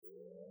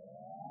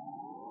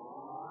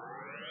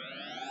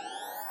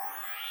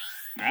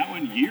That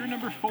one, year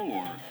number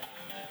 4.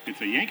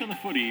 It's a Yank on the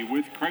Footy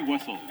with Craig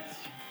Wessels.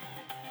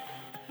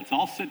 Let's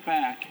all sit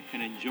back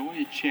and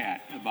enjoy a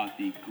chat about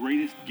the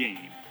greatest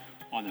game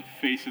on the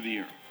face of the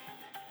earth.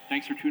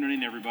 Thanks for tuning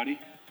in, everybody.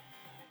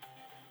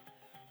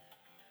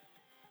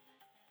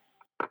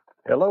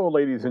 Hello,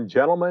 ladies and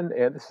gentlemen,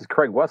 and this is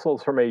Craig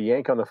Wessels from A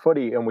Yank on the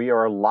Footy, and we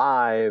are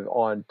live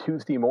on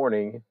Tuesday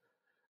morning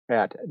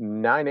at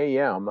 9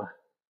 a.m.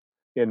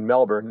 in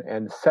Melbourne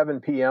and 7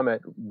 p.m.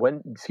 at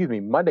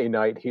Monday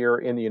night here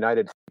in the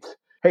United States.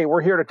 Hey,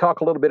 we're here to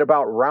talk a little bit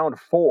about round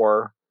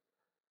 4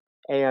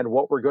 and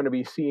what we're going to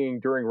be seeing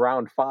during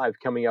round 5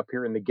 coming up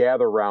here in the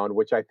gather round,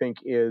 which I think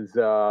is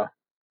going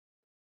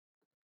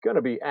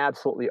to be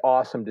absolutely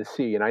awesome to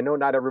see. And I know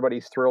not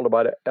everybody's thrilled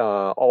about it,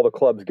 all the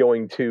clubs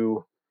going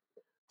to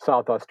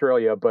South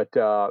Australia, but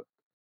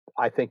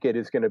I think it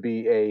is going to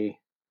be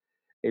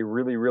a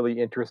really, really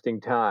interesting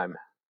time.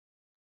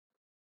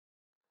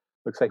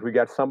 Looks like we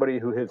got somebody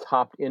who has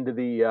hopped into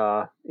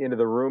the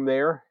room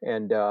there,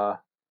 and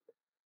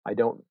I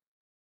don't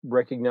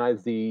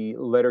recognize the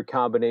letter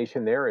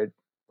combination there. It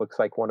looks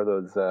like one of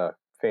those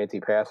fancy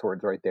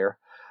passwords right there.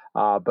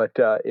 But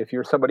if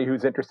you're somebody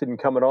who's interested in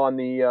coming on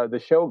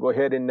the show, go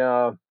ahead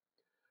and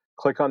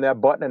click on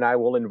that button, and I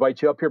will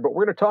invite you up here. But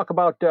we're going to talk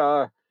about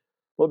a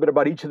little bit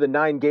about each of the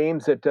 9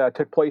 games that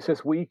took place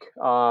this week.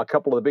 A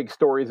couple of the big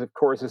stories, of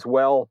course, as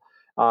well.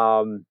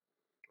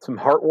 Some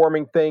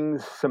heartwarming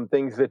things, some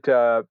things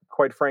that,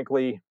 quite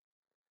frankly,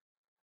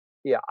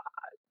 yeah,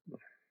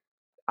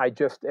 I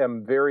just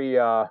am very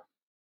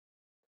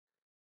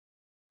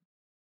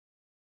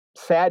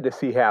sad to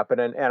see happen.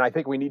 And I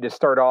think we need to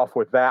start off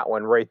with that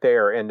one right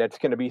there. And that's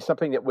going to be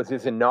something that was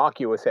as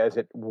innocuous as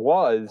it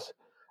was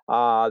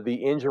the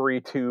injury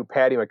to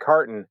Paddy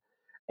McCartan.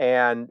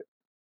 And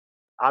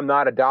I'm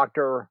not a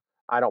doctor.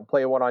 I don't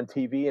play one on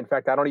TV. In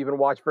fact, I don't even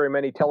watch very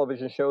many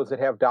television shows that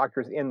have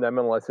doctors in them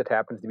unless it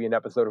happens to be an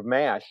episode of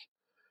MASH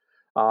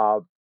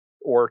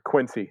or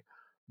Quincy.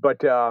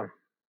 But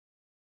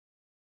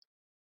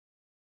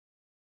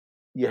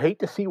you hate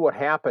to see what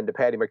happened to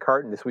Paddy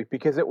McCartan this week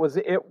because it was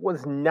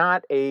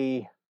not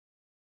a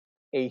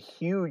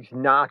huge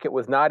knock. It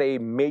was not a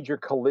major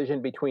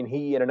collision between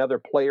he and another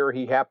player.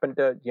 He happened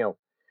to,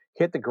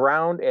 hit the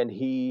ground and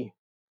he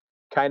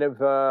kind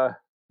of,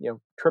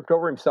 tripped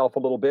over himself a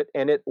little bit,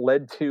 and it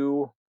led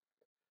to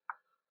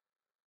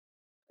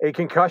a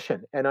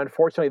concussion. And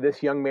unfortunately,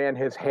 this young man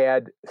has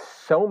had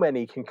so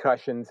many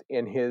concussions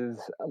in his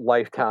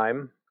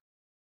lifetime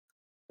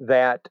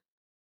that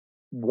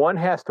one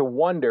has to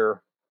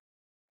wonder,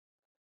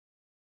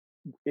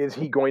 is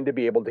he going to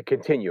be able to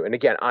continue? And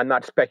again, I'm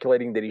not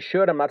speculating that he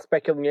should. I'm not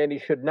speculating that he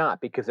should not,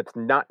 because it's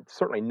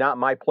certainly not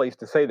my place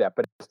to say that.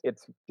 But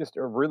it's just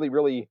a really,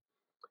 really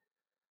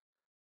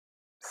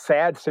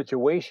sad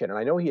situation. And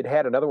I know he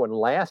had another one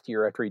last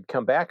year after he'd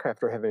come back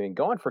after having been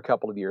gone for a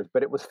couple of years,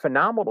 but it was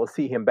phenomenal to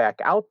see him back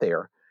out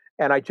there.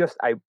 And I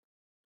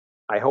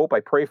hope, I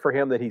pray for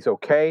him that he's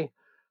okay.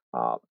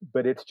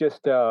 But it is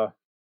just a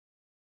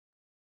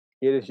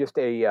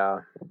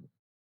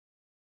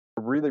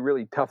really,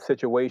 really tough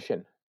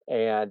situation.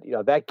 And,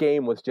 that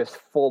game was just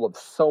full of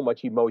so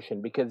much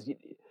emotion, because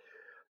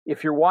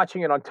if you're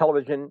watching it on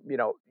television,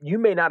 you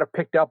may not have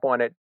picked up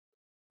on it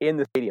in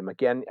the stadium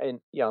again, and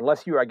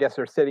unless you, I guess,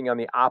 are sitting on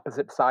the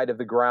opposite side of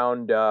the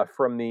ground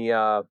from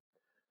the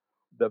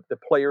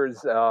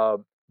players'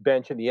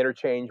 bench and the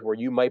interchange, where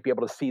you might be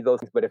able to see those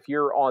things. But if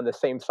you're on the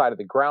same side of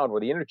the ground where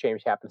the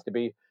interchange happens to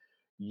be,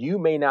 you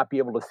may not be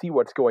able to see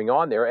what's going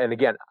on there. And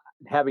again,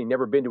 having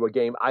never been to a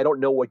game, I don't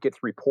know what gets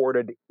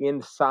reported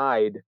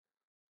inside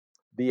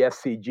the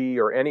SCG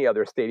or any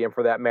other stadium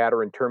for that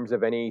matter in terms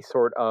of any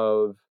sort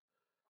of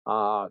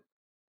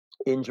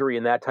injury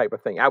and that type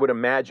of thing. I would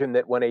imagine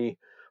that when a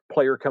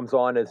player comes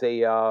on as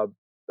a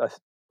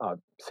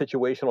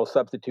situational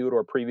substitute,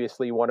 or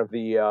previously one of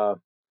the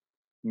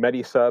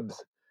medi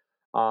subs,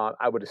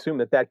 I would assume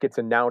that gets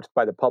announced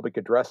by the public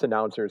address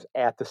announcers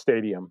at the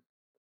stadium.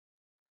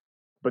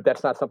 But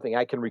that's not something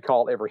I can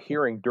recall ever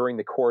hearing during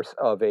the course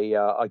of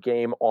a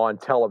game on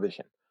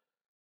television.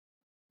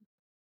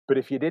 But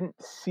if you didn't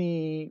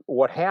see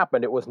what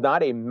happened, it was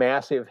not a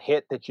massive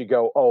hit that you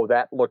go, oh,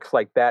 that looks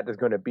like that is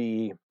going to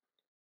be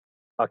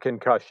a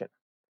concussion.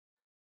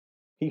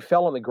 He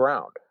fell on the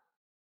ground.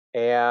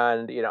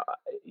 And,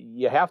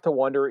 you have to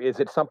wonder,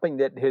 is it something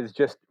that has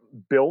just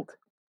built,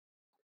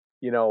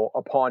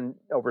 upon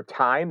over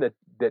time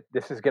that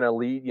this is going to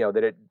lead,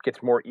 that it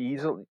gets more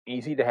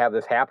easy to have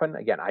this happen?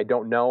 Again, I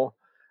don't know.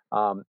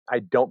 I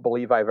don't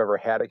believe I've ever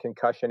had a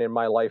concussion in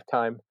my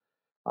lifetime.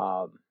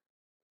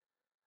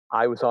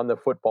 I was on the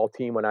football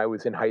team when I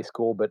was in high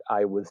school, but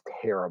I was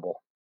terrible.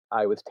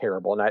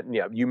 And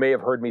you may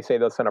have heard me say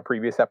this on a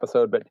previous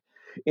episode, but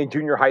in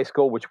junior high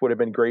school, which would have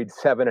been grades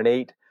 7 and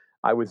 8,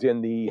 I was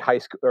in the high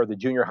school or the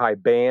junior high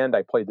band.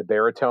 I played the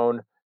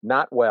baritone,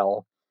 not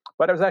well,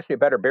 but I was actually a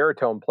better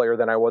baritone player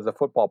than I was a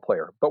football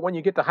player. But when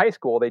you get to high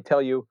school, they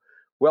tell you,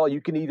 well, you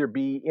can either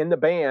be in the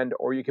band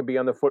or you can be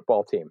on the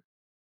football team.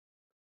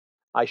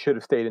 I should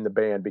have stayed in the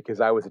band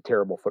because I was a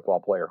terrible football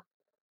player.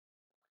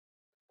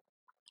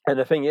 And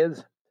the thing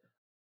is,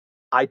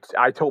 I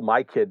told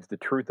my kids the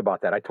truth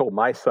about that. I told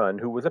my son,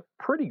 who was a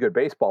pretty good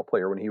baseball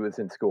player when he was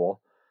in school,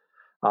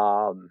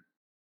 um,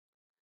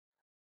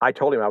 I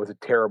told him I was a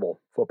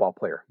terrible football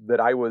player. That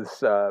I was,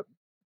 for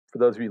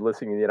those of you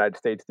listening in the United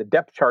States, the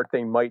depth chart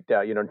thing might,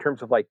 in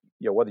terms of like,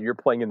 whether you're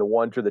playing in the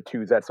ones or the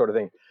twos, that sort of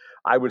thing.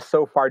 I was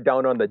so far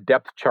down on the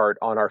depth chart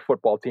on our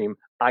football team,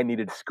 I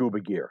needed scuba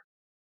gear.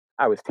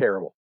 I was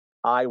terrible.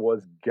 I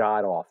was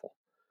god awful.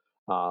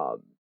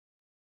 Um,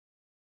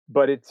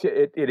 but it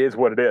is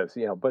what it is,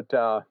 But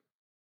I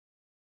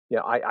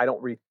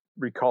don't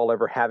recall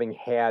ever having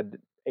had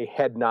a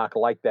head knock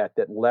like that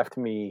left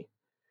me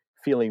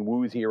feeling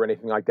woozy or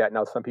anything like that.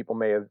 Now, some people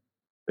may have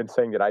been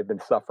saying that I've been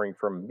suffering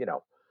from,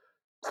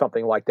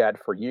 something like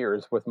that for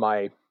years with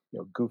my,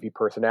 goofy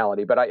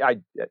personality, but I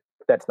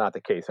that's not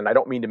the case. And I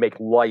don't mean to make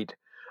light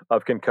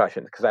of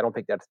concussions because I don't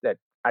think that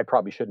I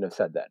probably shouldn't have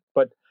said that.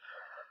 But,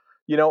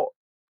 you know,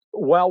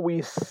 while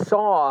we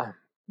saw,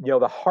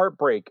 the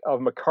heartbreak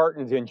of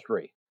McCartan's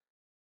injury,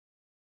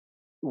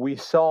 we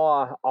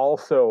saw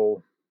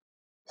also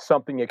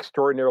something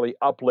extraordinarily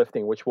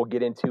uplifting, which we'll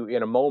get into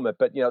in a moment.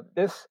 But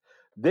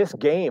this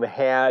game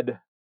had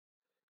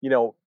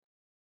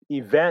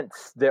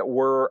events that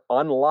were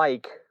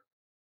unlike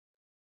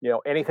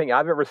anything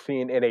I've ever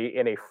seen in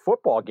a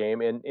football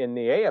game in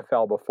the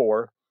AFL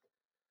before.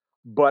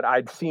 But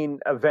I'd seen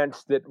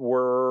events that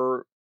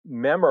were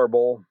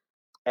memorable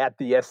at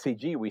the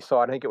SCG. We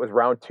saw, I think it was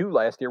round 2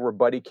 last year, where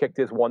Buddy kicked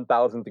his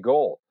 1,000th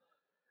goal,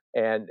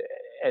 and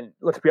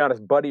let's be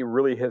honest, Buddy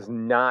really has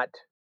not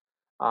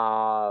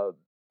uh,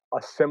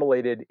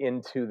 assimilated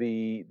into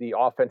the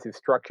offensive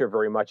structure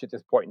very much at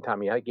this point in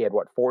time. I think he had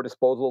 4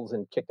 disposals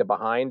and kicked a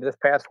behind this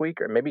past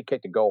week, or maybe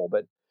kicked a goal,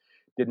 but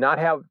did not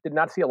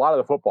see a lot of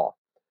the football.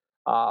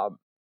 Um,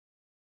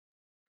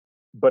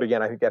 but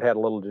again, I think that had a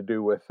little to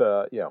do with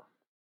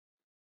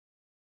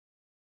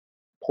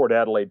Port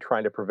Adelaide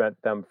trying to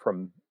prevent them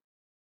from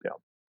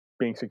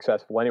being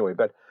successful anyway.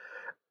 But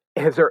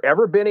has there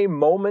ever been a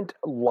moment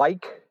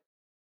like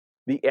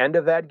the end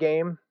of that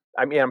game?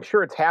 I mean, I'm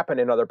sure it's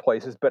happened in other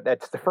places, but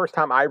that's the first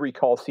time I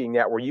recall seeing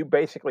that, where you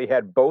basically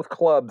had both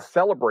clubs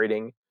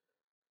celebrating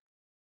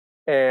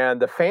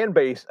and the fan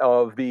base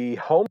of the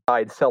home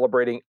side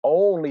celebrating,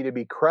 only to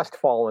be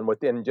crestfallen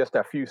within just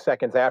a few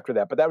seconds after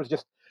that. But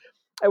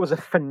it was a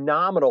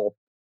phenomenal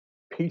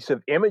piece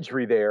of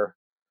imagery there,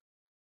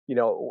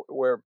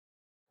 where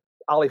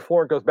Ollie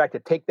Florent goes back to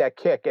take that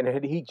kick,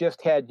 and he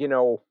just had,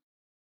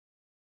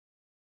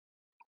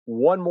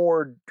 one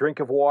more drink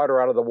of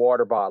water out of the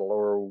water bottle,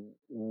 or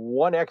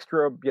one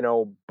extra,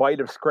 bite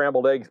of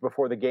scrambled eggs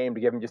before the game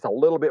to give him just a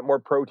little bit more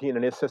protein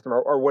in his system,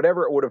 or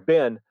whatever it would have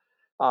been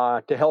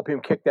to help him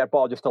kick that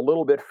ball just a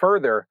little bit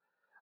further,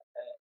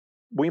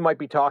 we might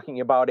be talking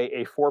about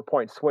a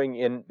 4-point swing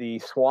in the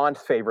Swans'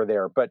 favor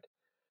there. But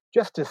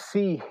just to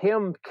see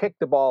him kick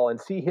the ball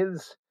and see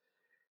his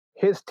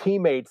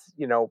teammates,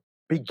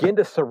 begin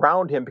to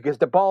surround him, because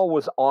the ball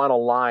was on a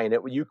line.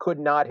 You could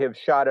not have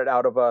shot it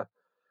out of a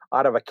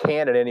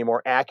cannon any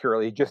more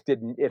accurately. It just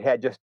didn't. It had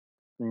just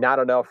not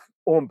enough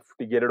oomph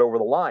to get it over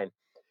the line.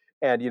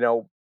 And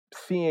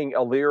seeing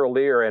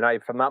Alir, and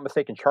if I'm not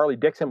mistaken, Charlie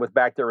Dixon was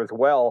back there as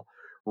well,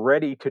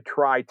 ready to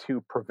try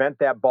to prevent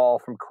that ball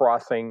from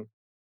crossing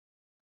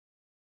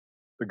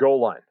the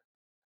goal line.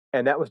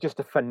 And that was just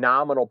a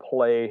phenomenal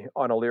play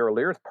on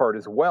Alir's part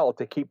as well,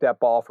 to keep that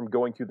ball from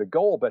going through the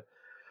goal. But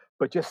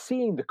just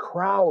seeing the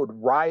crowd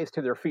rise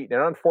to their feet.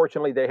 And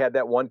unfortunately, they had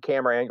that one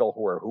camera angle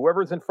where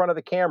whoever's in front of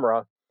the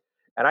camera,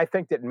 and I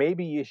think that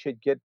maybe you should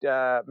get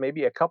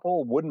maybe a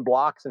couple wooden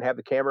blocks and have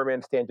the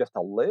cameraman stand just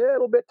a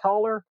little bit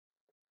taller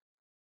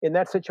in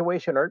that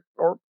situation.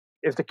 Or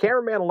is the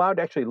cameraman allowed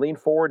to actually lean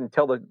forward and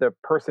tell the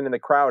person in the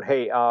crowd,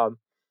 hey,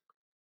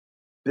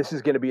 this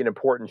is going to be an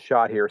important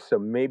shot here, so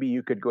maybe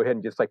you could go ahead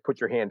and just like put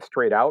your hand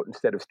straight out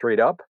instead of straight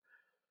up,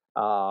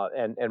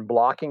 and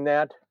blocking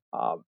that.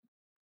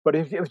 But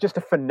it was just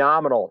a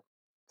phenomenal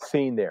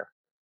scene there.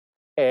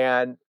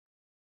 And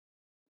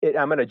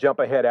I'm going to jump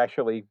ahead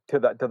actually to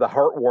the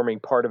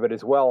heartwarming part of it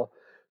as well,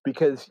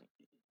 because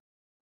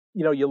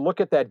you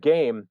look at that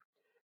game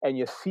and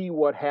you see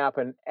what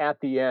happened at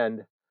the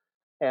end,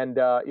 and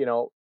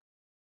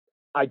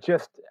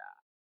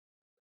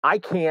I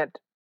can't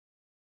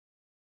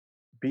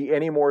be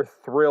any more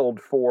thrilled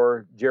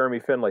for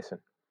Jeremy Finlayson,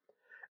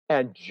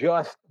 and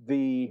just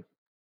the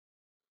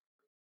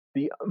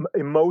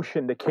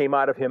emotion that came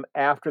out of him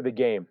after the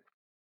game,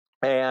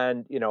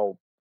 and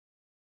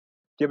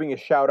giving a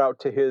shout out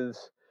to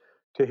his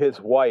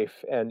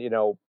wife, and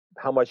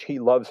how much he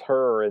loves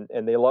her,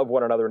 and they love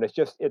one another, and it's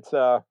just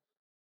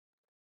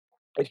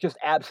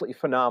absolutely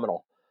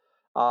phenomenal.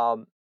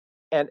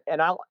 And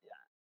I'll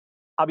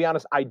be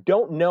honest, I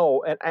don't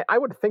know, and I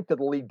would think that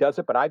the league does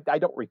it, but I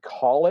don't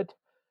recall it.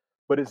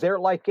 But is there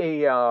like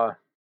a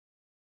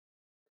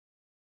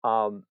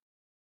the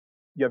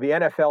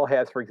NFL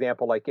has, for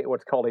example, like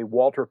what's called a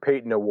Walter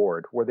Payton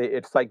Award, where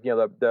it's like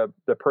the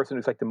person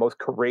who's like the most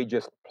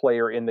courageous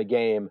player in the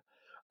game.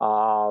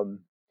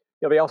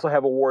 They also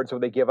have awards where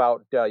they give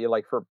out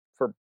like for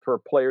for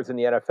players in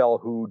the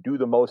NFL who do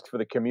the most for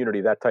the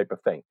community, that type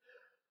of thing.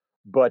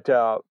 But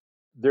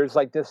there's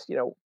like this,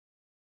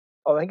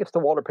 I think it's the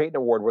Walter Payton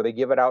Award where they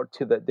give it out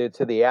to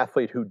the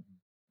athlete who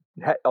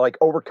like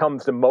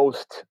overcomes the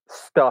most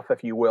stuff,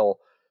 if you will,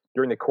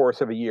 during the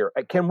course of a year.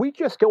 Can we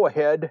just go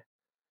ahead,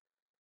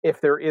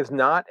 if there is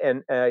not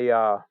an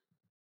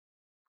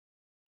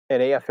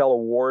AFL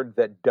award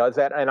that does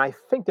that, and I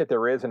think that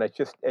there is, and it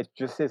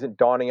just isn't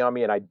dawning on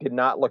me, and I did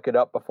not look it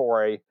up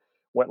before I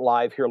went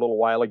live here a little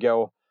while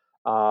ago.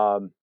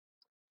 But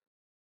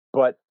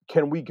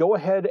can we go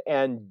ahead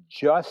and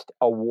just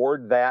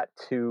award that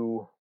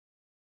to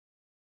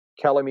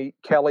Kelly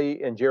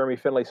and Jeremy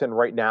Finlayson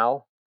right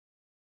now?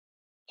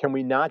 Can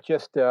we not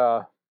just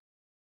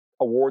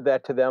award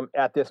that to them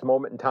at this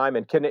moment in time?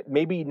 And can it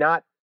maybe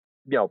not,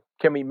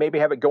 can we maybe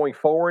have it going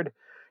forward?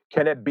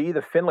 Can it be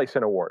the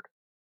Finlayson Award?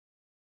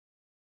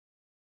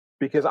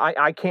 Because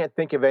I can't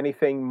think of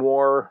anything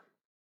more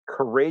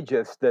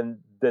courageous than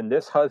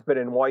this husband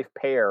and wife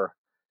pair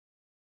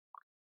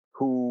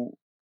who,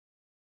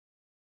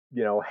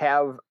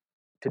 have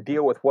to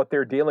deal with what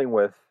they're dealing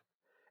with,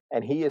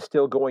 and he is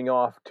still going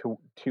off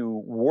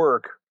to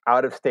work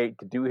out of state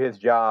to do his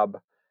job.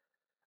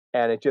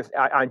 And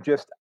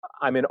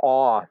I'm in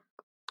awe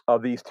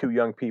of these two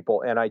young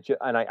people, and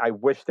I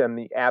wish them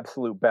the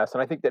absolute best.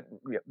 And I think that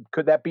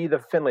could that be the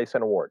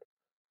Finlayson Award?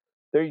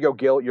 There you go,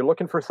 Gil. You're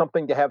looking for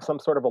something to have some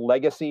sort of a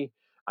legacy.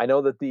 I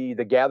know that the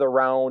gather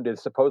round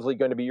is supposedly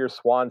going to be your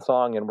swan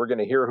song, and we're going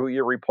to hear who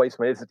your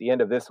replacement is at the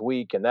end of this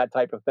week and that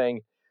type of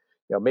thing.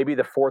 Maybe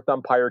the fourth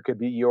umpire could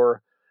be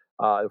your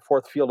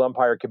fourth field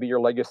umpire could be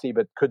your legacy,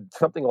 but could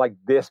something like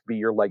this be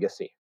your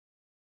legacy?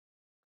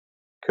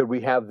 Could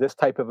we have this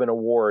type of an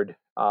award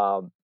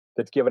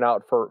that's given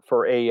out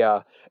for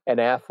an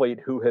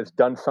athlete who has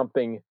done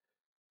something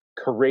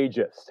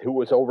courageous, who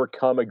has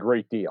overcome a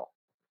great deal?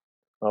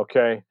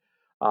 Okay.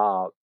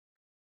 I'm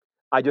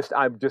just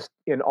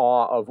in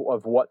awe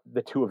of what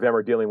the two of them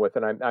are dealing with,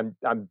 and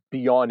I'm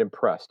beyond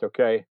impressed.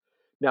 Okay.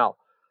 Now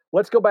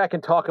let's go back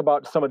and talk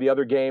about some of the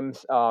other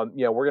games. We're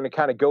going to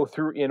kind of go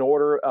through in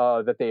order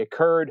that they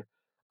occurred.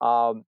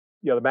 The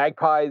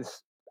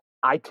Magpies.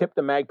 I tipped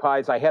the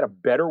Magpies. I had a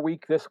better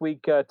week this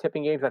week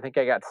tipping games. I think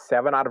I got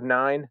 7 out of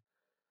 9.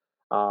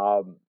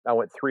 I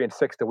went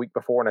 3-6 the week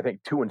before, and I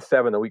think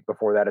 2-7 the week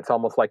before that. It's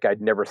almost like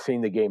I'd never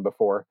seen the game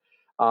before.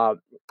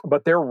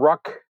 But their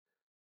ruck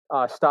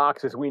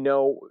stocks, as we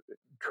know,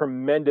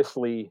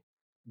 tremendously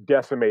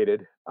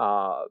decimated,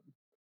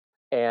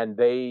 and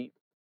I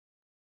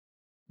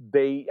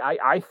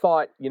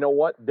thought, you know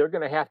what, they're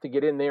going to have to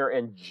get in there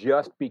and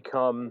just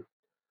become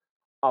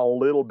a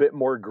little bit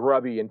more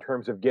grubby in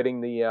terms of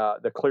getting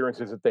the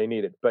clearances that they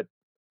needed, but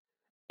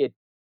it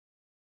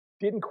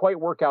didn't quite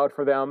work out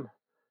for them.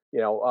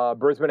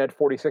 Brisbane had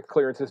 46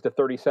 clearances to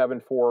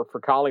 37 for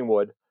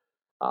Collingwood,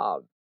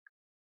 but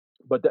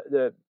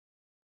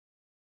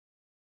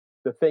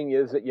the thing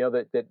is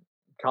that that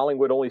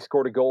Collingwood only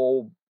scored a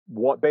goal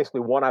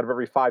basically 1 out of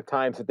every 5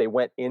 times that they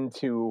went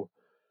into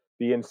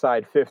the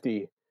inside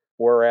 50,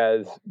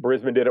 whereas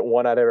Brisbane did it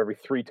 1 out of every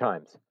 3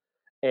 times.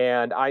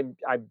 And I'm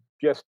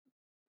just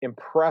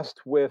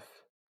impressed with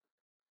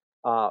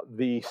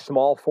the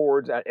small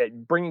forwards.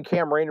 Bringing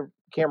Cam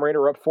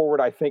Rayner up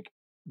forward, I think,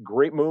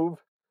 great move.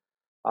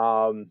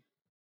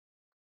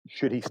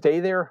 Should he stay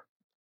there?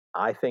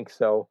 I think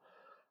so.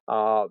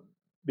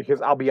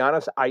 Because I'll be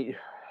honest,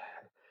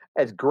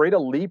 as great a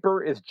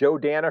leaper as Joe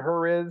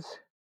Danaher is,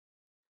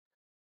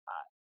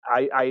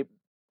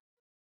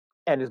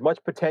 and as much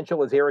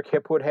potential as Eric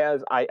Hipwood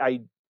has,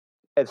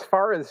 as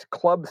far as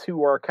clubs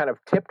who are kind of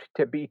tipped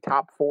to be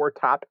top 4,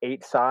 top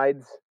 8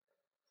 sides,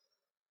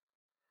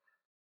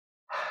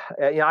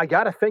 I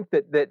got to think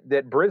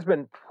that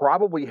Brisbane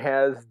probably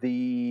has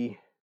the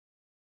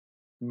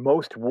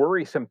most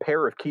worrisome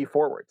pair of key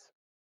forwards.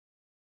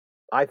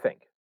 I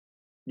think,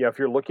 if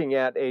you're looking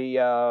at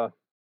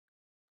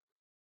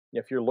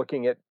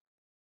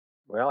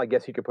well, I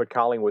guess you could put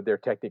Collingwood there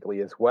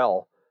technically as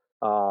well,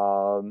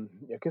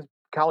 because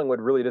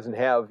Collingwood really doesn't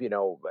have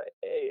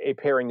a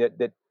pairing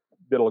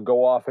that'll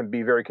go off and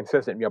be very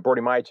consistent.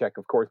 Brody Mychek,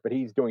 of course, but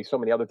he's doing so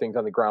many other things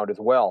on the ground as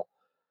well.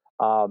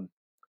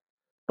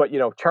 But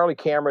Charlie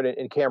Cameron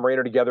and Cam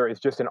Rayner together is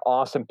just an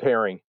awesome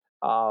pairing.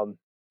 I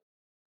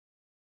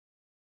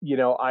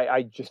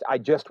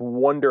just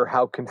wonder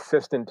how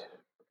consistent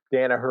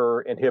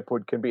Danaher and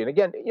Hipwood can be. And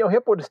again,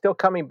 Hipwood is still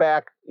coming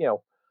back,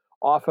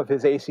 off of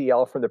his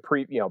ACL from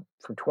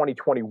from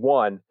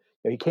 2021.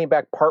 He came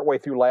back partway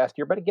through last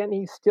year, but again,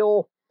 he's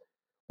still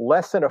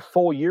less than a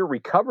full year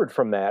recovered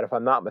from that, if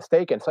I'm not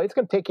mistaken. So it's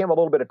going to take him a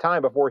little bit of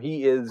time before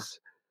he is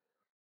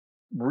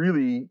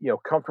really,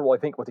 comfortable, I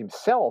think, with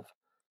himself.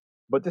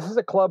 But this is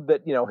a club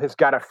that, has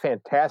got a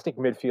fantastic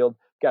midfield,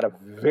 got a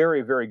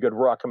very, very good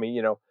ruck. I mean,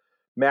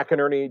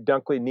 McInerney,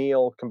 Dunkley,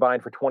 Neal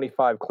combined for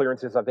 25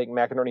 clearances. I think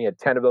McInerney had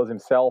 10 of those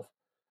himself.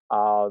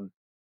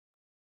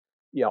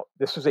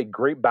 This was a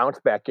great bounce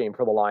back game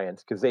for the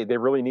Lions because they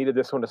really needed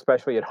this one,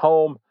 especially at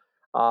home.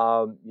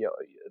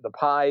 The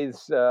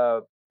Pies,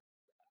 I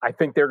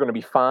think they're going to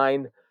be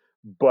fine,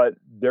 but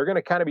they're going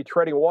to kind of be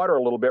treading water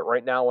a little bit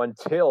right now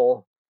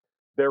until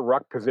their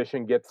ruck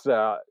position gets,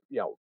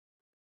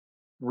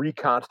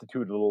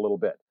 reconstituted a little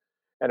bit.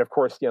 And of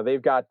course,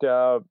 they've got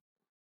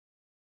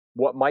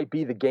what might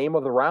be the game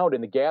of the round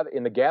in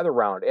the gather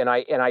round. And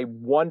I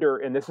wonder,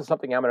 and this is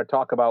something I'm going to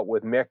talk about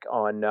with Mick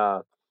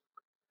on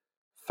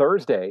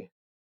Thursday.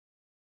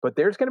 But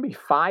there's going to be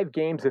 5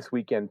 games this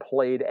weekend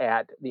played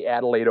at the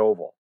Adelaide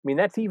Oval. I mean,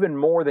 that's even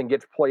more than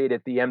gets played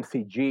at the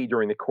MCG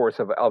during the course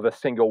of a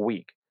single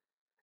week.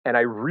 And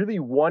I really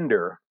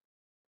wonder,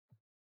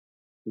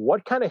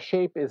 what kind of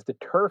shape is the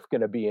turf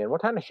going to be in?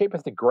 What kind of shape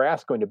is the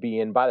grass going to be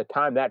in by the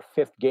time that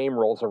 5th game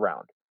rolls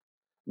around?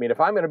 I mean,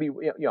 if I'm going to be,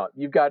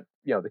 you've got,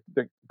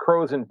 the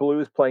Crows and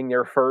Blues playing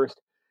there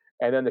first,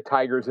 and then the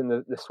Tigers and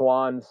the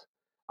Swans,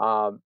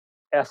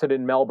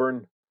 Essendon,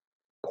 Melbourne,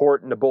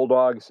 Port and the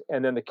Bulldogs,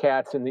 and then the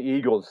Cats and the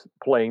Eagles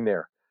playing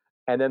there.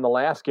 And then the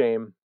last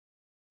game,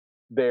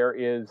 there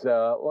is,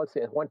 let's see,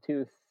 1,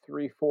 2,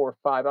 3, 4,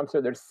 5. I'm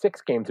sorry, there's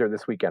 6 games there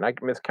this weekend. I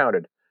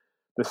miscounted.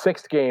 The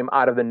 6th game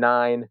out of the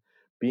 9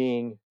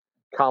 being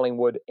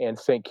Collingwood and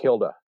St.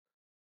 Kilda.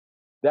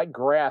 That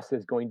grass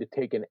is going to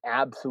take an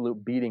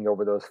absolute beating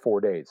over those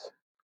 4 days.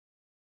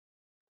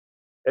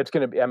 It's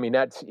going to be, I mean,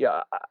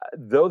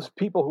 those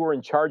people who are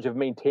in charge of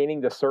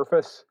maintaining the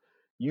surface,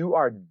 you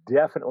are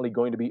definitely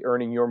going to be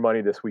earning your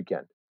money this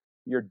weekend.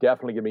 You're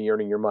definitely going to be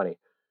earning your money.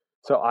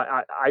 So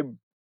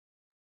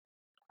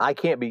I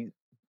can't think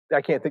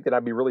that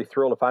I'd be really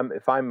thrilled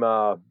if I'm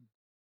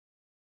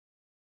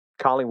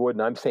Collingwood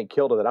and I'm St.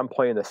 Kilda that I'm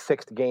playing the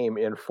 6th game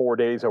in 4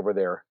 days over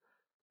there.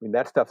 I mean,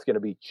 that stuff's going to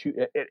be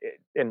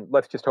and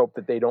let's just hope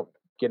that they don't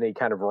get any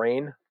kind of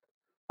rain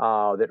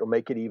that'll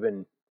make it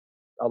even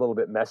a little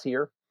bit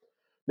messier.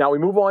 Now we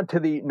move on to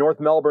the North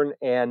Melbourne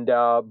and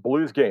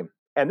Blues game.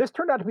 And this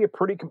turned out to be a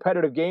pretty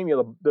competitive game.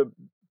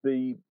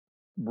 The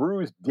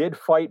Brews did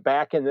fight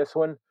back in this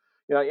one.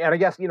 And I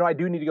guess I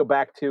do need to go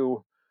back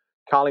to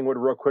Collingwood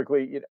real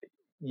quickly.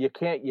 You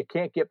can't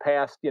get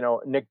past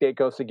Nick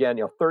Dacos again.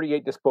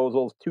 38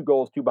 disposals, 2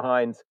 goals, 2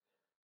 behinds,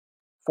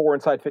 4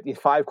 inside 50,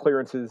 5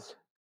 clearances,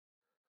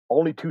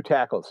 only 2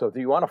 tackles. So if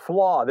you want a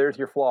flaw, there's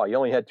your flaw. You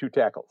only had 2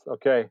 tackles.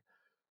 Okay,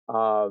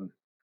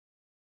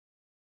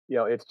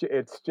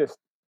 it's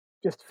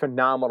just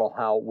phenomenal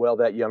how well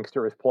that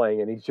youngster is playing,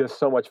 and he's just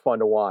so much fun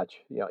to watch.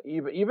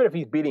 Even if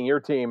he's beating your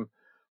team,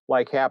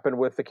 like happened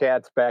with the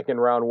Cats back in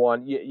round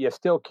 1, you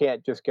still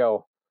can't just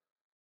go,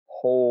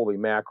 holy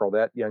mackerel,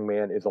 that young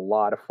man is a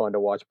lot of fun to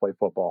watch play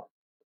football.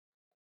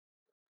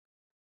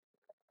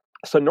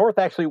 So North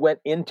actually went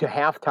into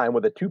halftime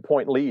with a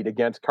 2-point lead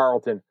against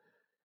Carlton,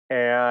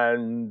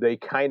 and they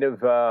kind of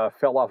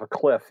fell off a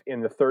cliff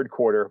in the 3rd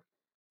quarter,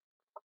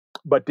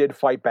 but did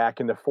fight back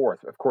in the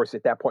 4th. Of course,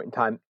 at that point in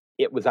time,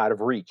 it was out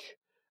of reach.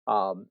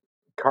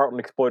 Carlton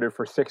exploded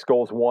for 6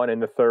 goals, 1 in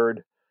the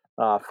 3rd,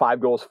 5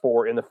 goals,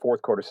 4 in the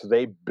 4th quarter. So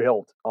they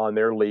built on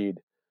their lead.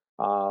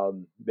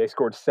 They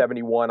scored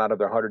 71 out of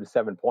their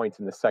 107 points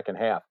in the second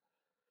half.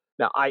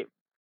 Now,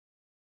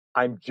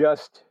 I'm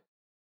just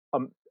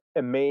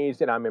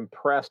amazed and I'm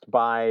impressed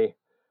by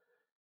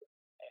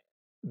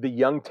the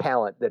young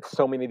talent that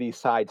so many of these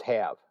sides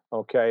have.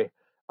 Okay,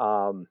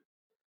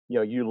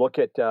 you look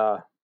at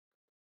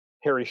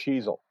Harry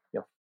Sheasel.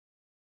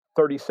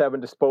 37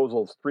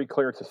 disposals, 3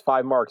 clearances,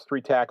 5 marks, 3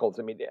 tackles.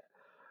 I mean,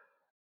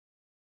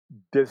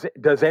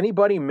 does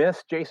anybody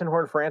miss Jason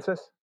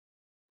Horne-Francis?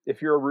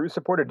 If you're a Roos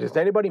supporter, does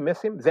anybody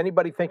miss him? Is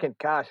anybody thinking,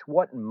 gosh,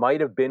 what might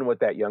have been with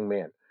that young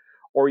man?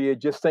 Or are you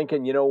just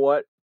thinking, you know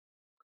what?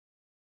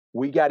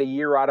 We got a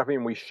year out of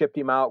him. We shipped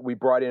him out. We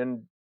brought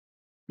in,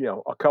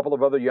 a couple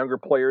of other younger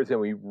players, and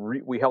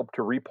we helped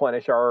to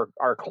replenish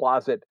our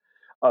closet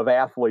of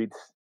athletes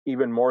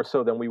even more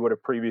so than we would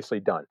have previously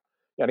done.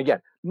 And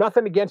again,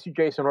 nothing against you,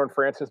 Jason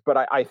Horne-Francis, but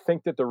I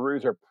think that the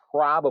Roos are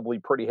probably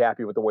pretty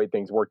happy with the way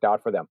things worked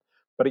out for them.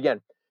 But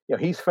again,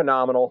 he's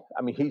phenomenal.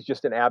 I mean, he's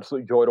just an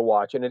absolute joy to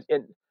watch. And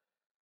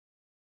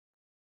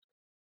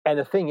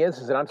the thing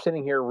is that I'm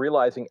sitting here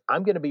realizing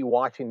I'm going to be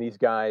watching these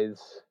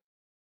guys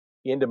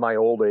into my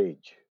old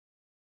age.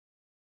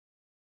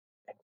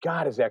 And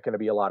God, is that going to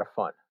be a lot of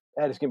fun.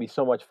 That is going to be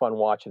so much fun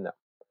watching them.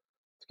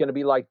 It's going to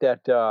be like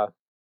that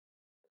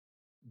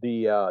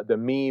the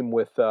meme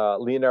with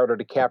Leonardo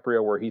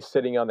DiCaprio where he's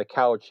sitting on the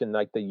couch in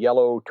like the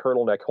yellow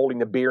turtleneck holding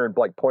the beer and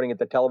like pointing at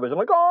the television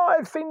like, oh,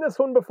 I've seen this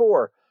one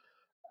before.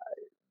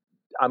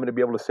 I'm going to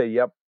be able to say,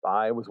 yep,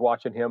 I was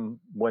watching him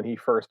when he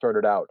first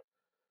started out.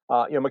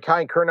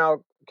 Mackay and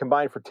Curnow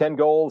combined for 10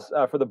 goals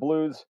for the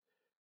Blues.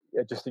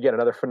 Just again,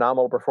 another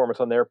phenomenal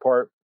performance on their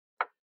part.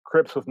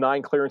 Cripps with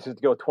 9 clearances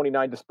to go,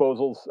 29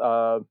 disposals.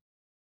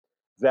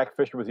 Zach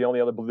Fisher was the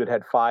only other Blue that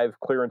had 5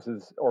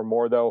 clearances or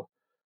more, though.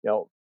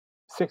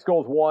 6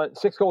 goals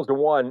to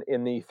 1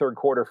 in the 3rd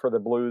quarter for the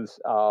Blues.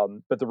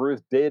 But the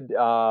Roos did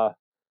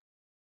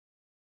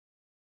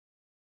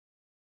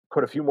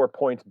put a few more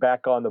points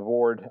back on the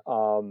board,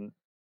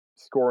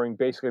 scoring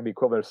basically the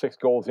equivalent of 6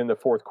 goals in the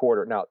 4th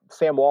quarter. Now,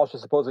 Sam Walsh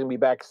is supposed to be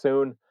back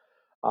soon.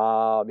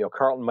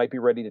 Carlton might be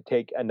ready to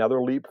take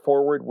another leap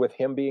forward with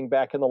him being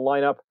back in the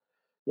lineup.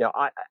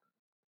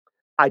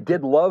 I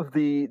did love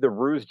the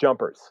ruse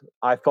jumpers.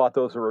 I thought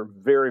those were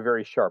very,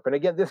 very sharp. And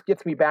again, this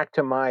gets me back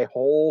to my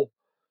whole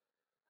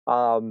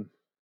um,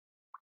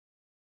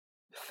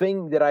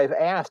 thing that I've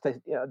asked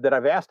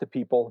to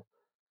people,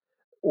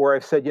 where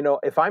I've said,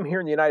 if I'm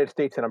here in the United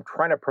States and I'm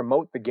trying to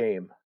promote the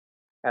game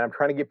and I'm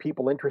trying to get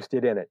people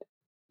interested in it,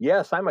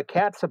 yes, I'm a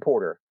cat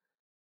supporter.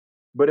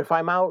 But if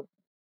I'm out,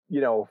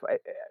 if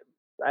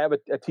I have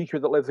a teacher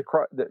that lives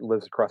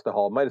across the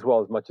hall, might as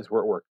well as much as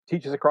we're at work,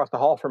 teaches across the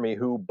hall from me,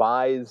 who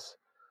buys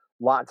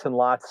lots and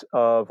lots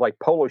of like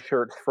polo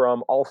shirts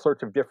from all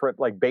sorts of different,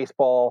 like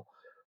baseball,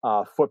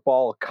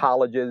 football,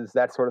 colleges,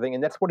 that sort of thing,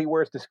 and that's what he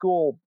wears to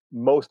school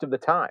most of the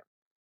time.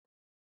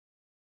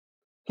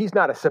 He's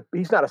not a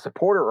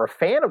supporter or a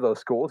fan of those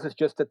schools. It's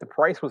just that the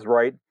price was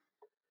right,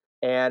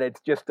 and it's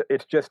just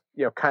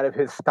kind of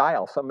his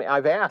style. So I mean,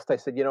 I've asked. I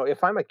said,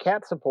 if I'm a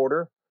cat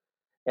supporter,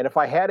 and if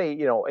I had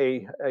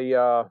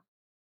a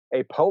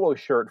polo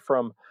shirt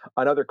from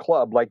another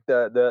club, like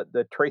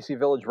the Tracy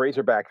Village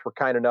Razorbacks were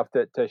kind enough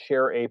to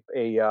share a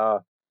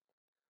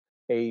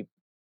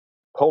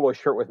polo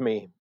shirt with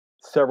me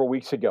several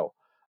weeks ago.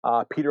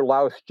 Peter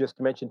Laus just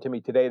mentioned to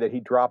me today that he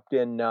dropped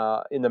in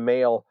the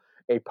mail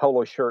a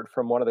polo shirt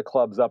from one of the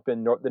clubs up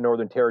in the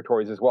Northern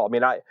Territories as well. I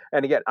mean,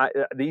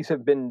 these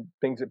have been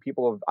things that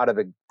people have, out of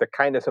the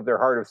kindness of their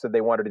heart, have said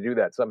they wanted to do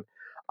that. So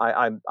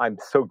I'm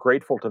so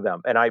grateful to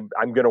them, and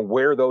I'm going to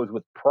wear those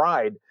with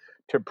pride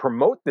to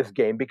promote this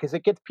game, because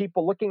it gets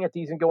people looking at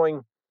these and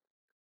going,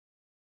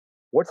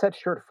 "What's that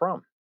shirt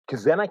from?"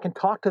 Because then I can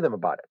talk to them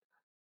about it,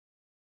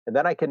 and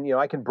then I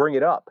can bring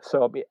it up.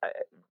 So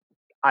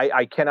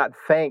I cannot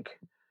thank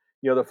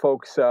the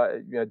folks,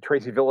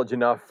 Tracy Village,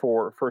 enough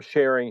for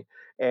sharing,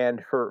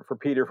 and for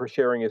Peter for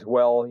sharing as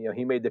well.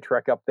 He made the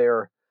trek up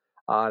there,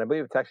 and I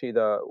believe it's actually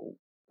the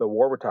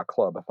Warwick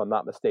Club, if I'm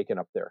not mistaken,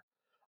 up there.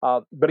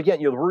 But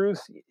again, the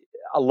Ruse,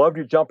 I loved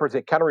your jumpers.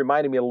 It kind of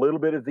reminded me a little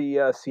bit of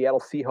the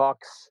Seattle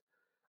Seahawks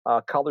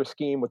color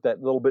scheme, with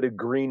that little bit of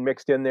green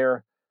mixed in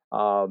there.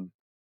 Um,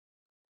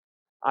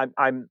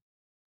 I'm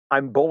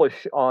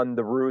bullish on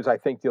the Ruse. I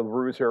think the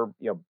Ruse are,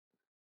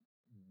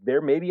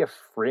 they're maybe a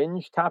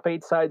fringe top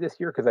 8 side this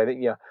year, because I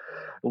think,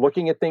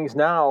 looking at things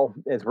now,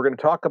 as we're going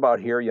to talk about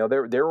here,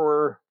 there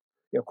were,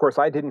 of course,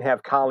 I didn't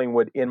have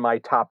Collingwood in my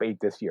top 8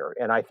 this year,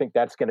 and I think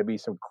that's going to be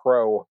some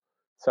crow.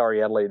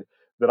 Sorry, Adelaide,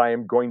 that I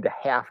am going to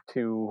have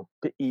to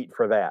eat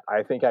for that.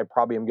 I think I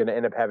probably am going to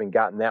end up having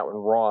gotten that one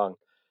wrong.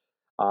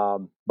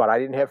 But I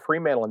didn't have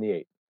Fremantle in the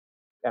 8,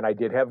 and I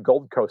did have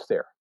Gold Coast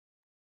there,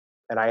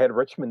 and I had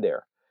Richmond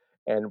there,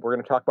 and we're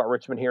going to talk about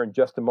Richmond here in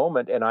just a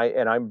moment. And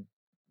I'm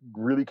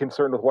really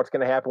concerned with what's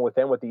going to happen with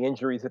them, with the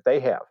injuries that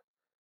they have.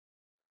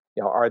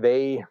 Are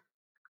they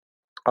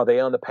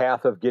on the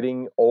path of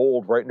getting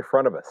old right in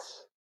front of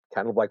us?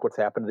 Kind of like what's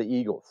happened to the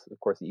Eagles.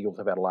 Of course, the Eagles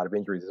have had a lot of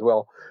injuries as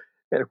well,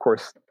 and of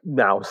course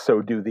now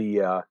so do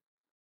the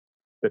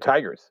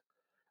Tigers.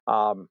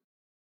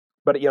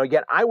 But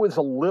again, I was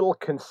a little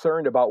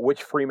concerned about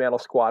which Fremantle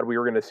squad we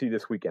were going to see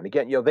this weekend.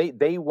 Again,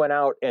 they went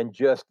out and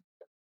just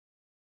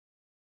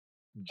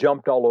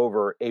jumped all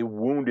over a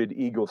wounded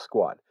Eagles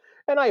squad,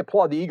 and I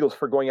applaud the Eagles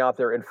for going out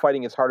there and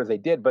fighting as hard as they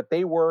did. But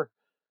they were,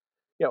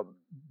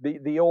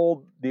 the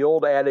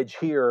old adage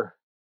here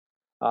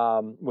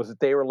was that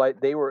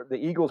the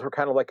Eagles were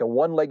kind of like a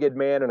one-legged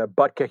man in a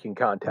butt kicking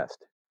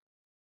contest.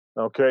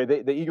 Okay,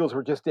 the Eagles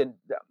were just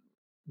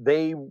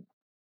they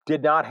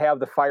did not have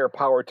the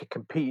firepower to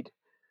compete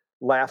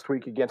last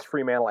week against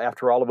Fremantle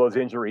after all of those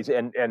injuries.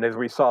 And as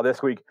we saw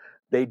this week,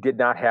 they did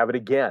not have it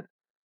again,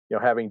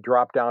 having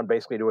dropped down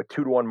basically to a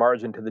 2-1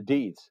 margin to the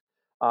D's.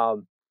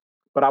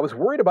 But I was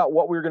worried about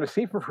what we were going to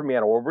see from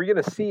Fremantle. Were we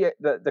going to see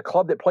the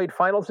club that played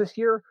finals this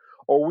year,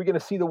 or were we going to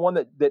see the one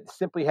that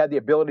simply had the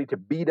ability to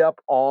beat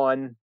up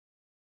on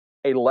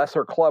a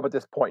lesser club at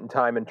this point in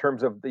time in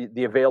terms of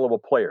the available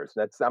players?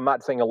 I'm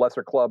not saying a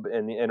lesser club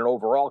in an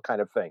overall kind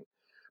of thing,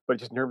 but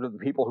just in terms of the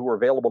people who were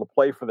available to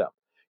play for them.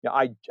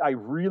 I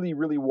really,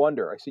 really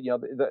wonder. I said,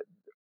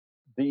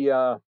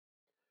 the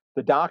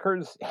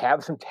Dockers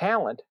have some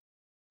talent,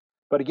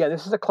 but again,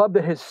 this is a club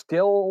that has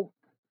still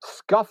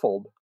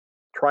scuffled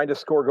trying to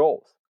score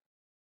goals.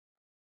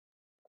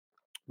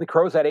 The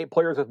Crows had 8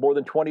 players with more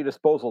than 20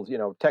 disposals.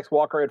 Tex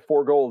Walker had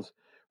 4 goals.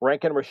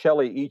 Rankin and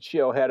Rochelle each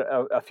had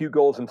a few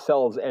goals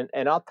themselves.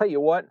 And I'll tell you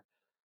what,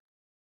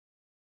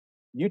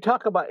 you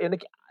talk about,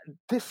 and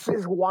this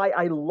is why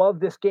I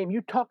love this game.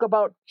 You talk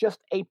about just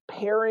a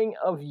pairing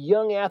of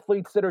young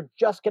athletes that are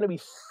just going to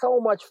be so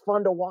much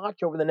fun to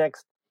watch over the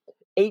next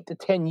 8 to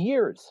 10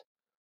 years.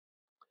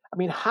 I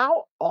mean,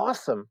 how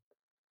awesome.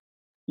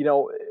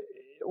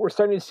 We're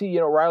starting to see,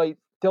 Riley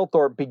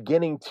Thilthorpe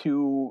beginning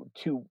to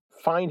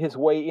find his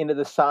way into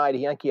the side.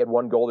 Yank had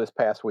 1 goal this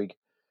past week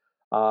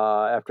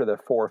after the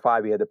 4 or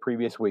 5 he had the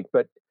previous week.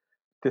 But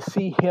to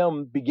see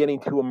him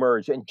beginning to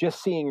emerge, and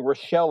just seeing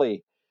Rochelle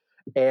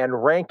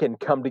and Rankin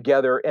come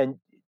together, and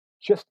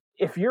just,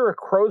 if you're a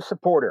Crows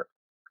supporter,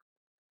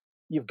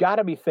 you've got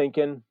to be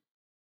thinking,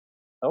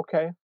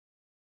 okay,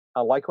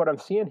 I like what I'm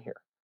seeing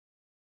here.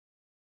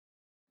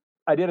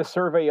 I did a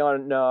survey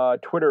on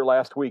Twitter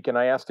last week, and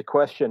I asked a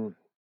question,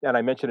 and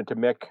I mentioned it to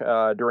Mick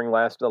during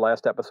the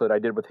last episode I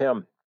did with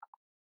him.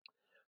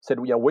 Said,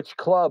 which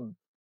club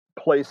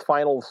plays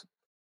finals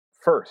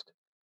first,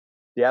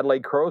 the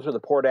Adelaide Crows or the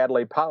Port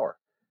Adelaide Power?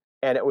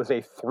 And it was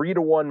a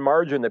 3-1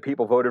 margin that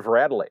people voted for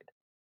Adelaide,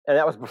 and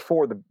that was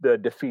before the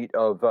defeat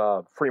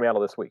of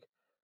Fremantle this week.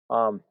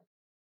 But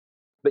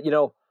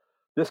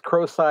this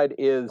Crow side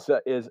is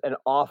an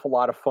awful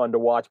lot of fun to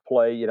watch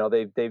play.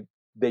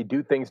 They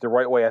do things the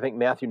right way. I think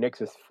Matthew Nix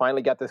has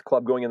finally got this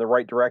club going in the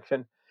right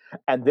direction,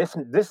 and this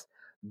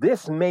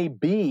may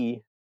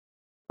be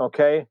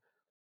okay.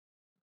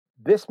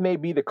 This may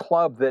be the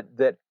club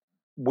that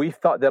we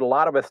thought, that a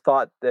lot of us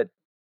thought that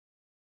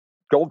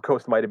Gold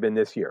Coast might have been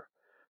this year.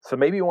 So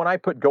maybe when I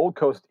put Gold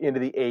Coast into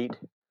the 8,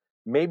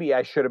 maybe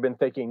I should have been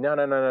thinking, no.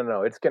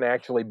 It's going to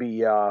actually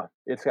be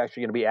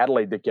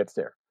Adelaide that gets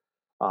there.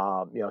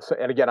 So,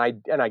 and again,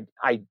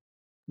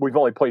 we've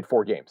only played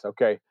 4 games.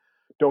 Okay,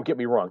 don't get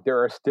me wrong.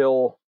 There are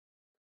still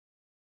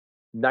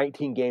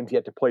 19 games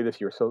yet to play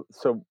this year. So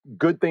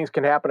good things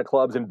can happen to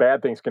clubs and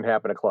bad things can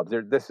happen to clubs.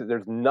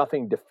 There's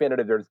nothing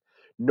definitive.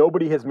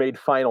 Nobody has made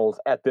finals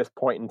at this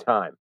point in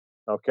time.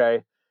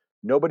 Okay,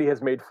 nobody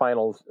has made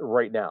finals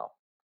right now.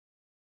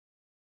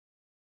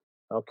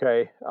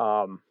 Okay,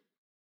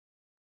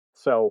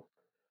 so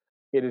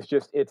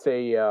it's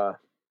a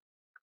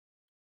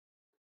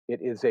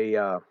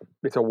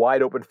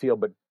wide open field,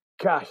 but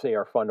gosh, they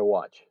are fun to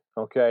watch.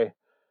 Okay,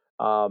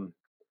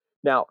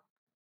 now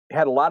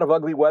had a lot of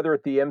ugly weather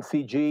at the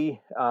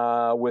MCG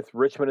with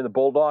Richmond and the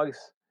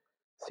Bulldogs.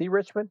 See,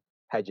 Richmond,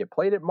 had you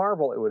played at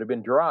Marvel, it would have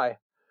been dry.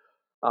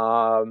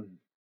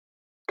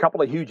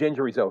 Couple of huge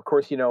injuries, though. Of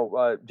course,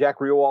 Jack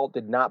Riewoldt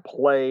did not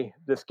play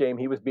this game.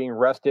 He was being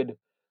rested.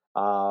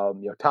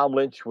 Tom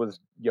Lynch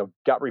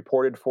got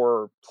reported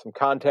for some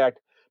contact.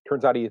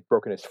 Turns out he had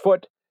broken his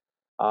foot.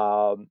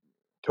 Toby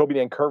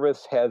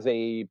Nankervis has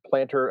a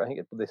plantar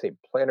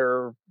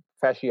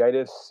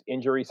fasciitis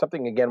injury,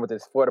 something again with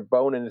his foot, a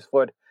bone in his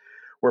foot,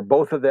 where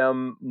both of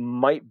them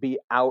might be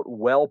out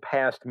well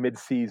past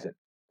mid-season.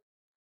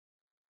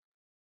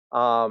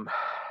 And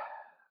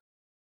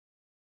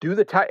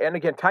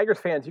again, Tigers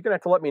fans, you're going to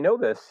have to let me know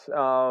this.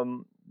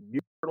 You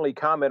certainly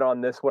comment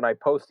on this when I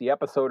post the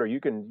episode, or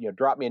you can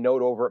drop me a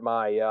note over at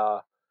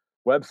my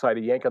website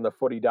at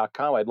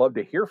yankonthefooty.com. I'd love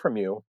to hear from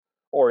you,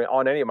 or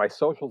on any of my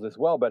socials as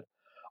well. But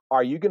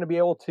are you going to be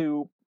able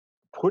to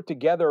put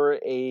together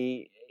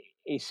a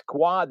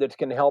squad that's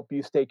going to help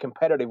you stay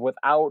competitive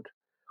without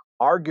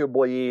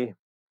arguably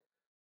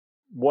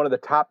one of the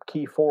top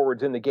key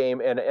forwards in the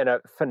game and a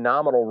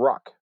phenomenal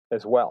ruck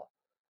as well?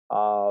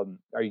 Are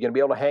you going to be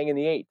able to hang in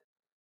the 8?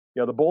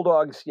 The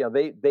Bulldogs,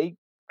 they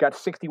got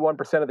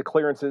 61% of the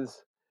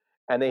clearances,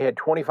 and they had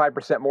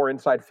 25% more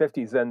inside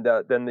 50s than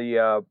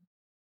the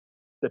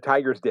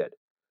Tigers did.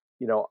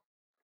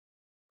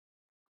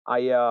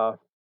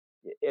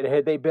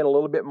 Had they been a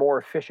little bit more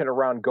efficient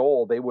around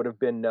goal, they would have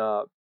been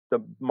the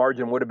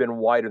margin would have been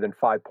wider than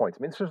 5 points.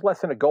 I mean, this was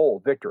less than a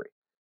goal victory.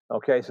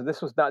 Okay, so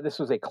this was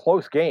a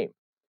close game.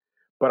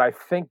 But I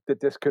think that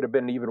this could have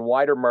been an even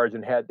wider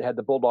margin had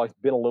the Bulldogs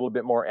been a little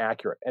bit more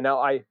accurate. And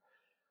now I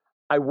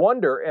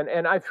wonder,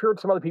 and I've heard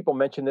some other people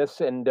mention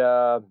this, and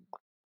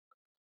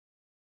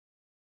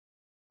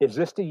is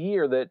this the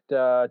year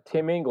that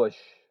Tim English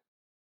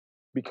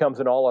becomes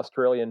an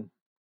All-Australian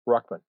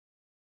ruckman?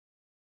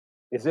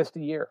 Is this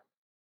the year?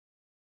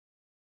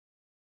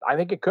 I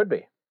think it could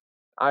be.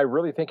 I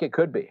really think it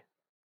could be.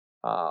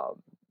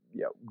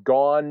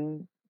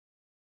 Gone.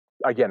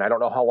 Again, I don't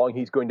know how long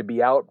he's going to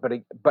be out, but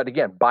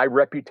again, by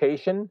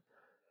reputation,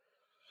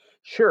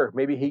 sure,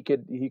 maybe he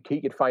could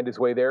find his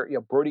way there.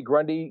 Brody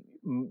Grundy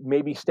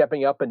maybe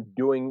stepping up and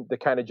doing the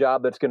kind of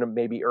job that's going to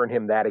maybe earn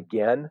him that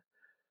again.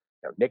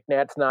 Nick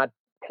Nat's not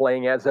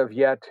playing as of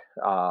yet.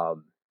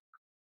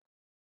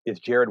 Is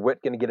Jared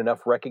Witt going to get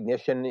enough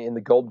recognition in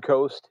the Gold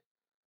Coast?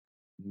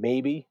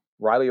 Maybe.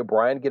 Riley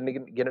O'Brien going to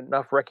get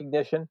enough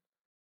recognition?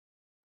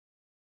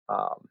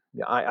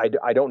 I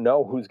don't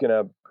know who's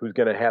gonna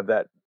have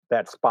that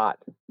spot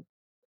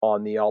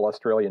on the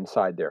All-Australian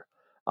side there.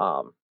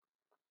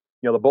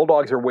 The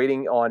Bulldogs are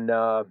waiting on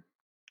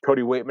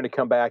Cody Waitman to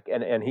come back,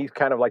 and he's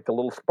kind of like the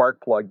little spark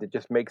plug that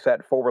just makes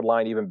that forward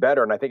line even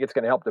better. And I think it's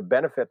going to help to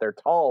benefit their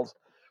talls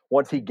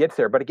once he gets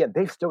there. But again,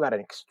 they've still got an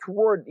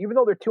extraordinary, even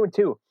though they're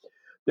 2-2,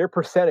 their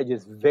percentage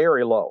is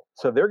very low.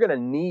 So they're going to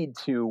need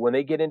to, when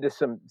they get into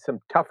some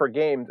tougher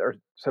games or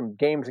some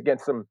games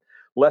against some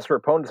lesser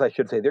opponents, I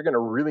should say, they're going to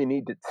really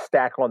need to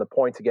stack on the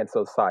points against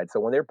those sides. So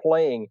when they're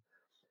playing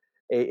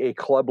a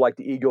club like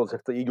the Eagles,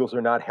 if the Eagles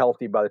are not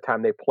healthy by the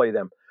time they play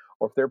them,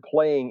 or if they're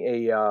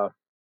playing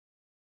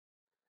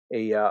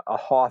a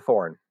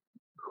Hawthorn,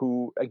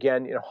 who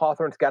again,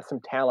 Hawthorn's got some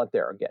talent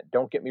there. Again,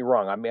 don't get me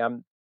wrong. I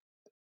mean,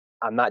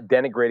 I'm not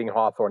denigrating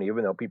Hawthorn,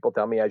 even though people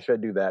tell me I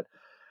should do that.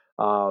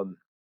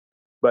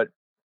 But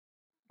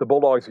the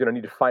Bulldogs are going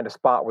to need to find a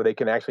spot where they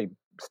can actually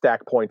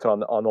stack points on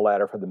the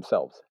ladder for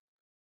themselves.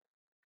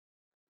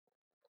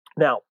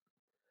 Now,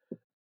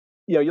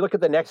 you look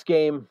at the next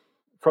game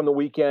from the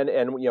weekend,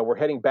 and we're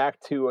heading back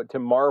to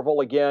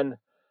Marvel again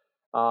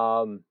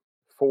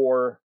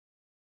for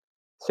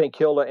St.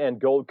 Kilda and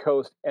Gold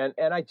Coast, and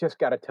I just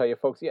got to tell you,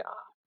 folks,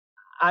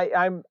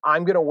 I'm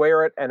going to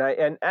wear it, and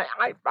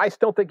I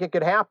still think it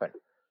could happen,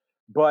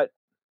 but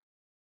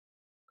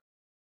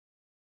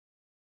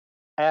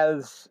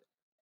as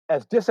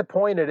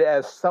disappointed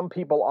as some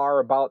people are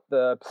about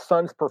the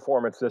Suns'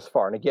 performance this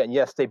far, and again,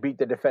 yes, they beat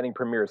the defending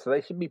premiers, so they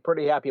should be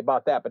pretty happy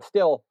about that. But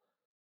still,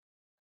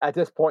 at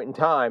this point in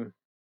time,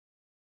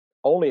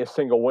 only a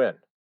single win.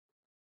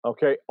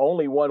 Okay,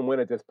 only one win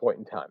at this point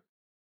in time.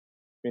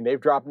 I mean, they've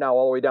dropped now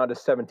all the way down to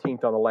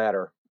 17th on the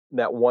ladder.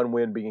 That one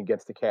win being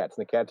against the Cats,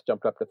 and the Cats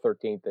jumped up to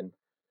 13th, and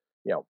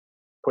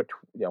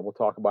we'll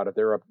talk about it.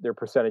 Their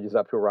percentage is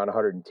up to around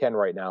 110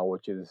 right now,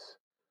 which is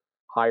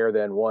higher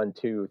than 1,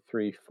 2,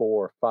 3,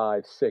 4,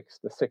 5, 6,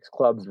 the 6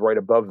 clubs right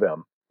above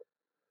them.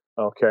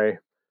 Okay,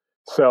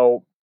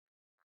 so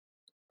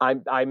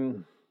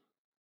I'm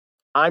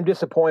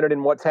disappointed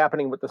in what's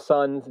happening with the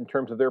Suns in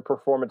terms of their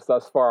performance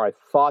thus far. I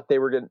thought they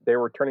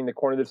were turning the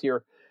corner this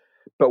year,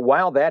 but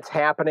while that's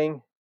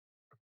happening,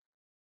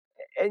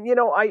 and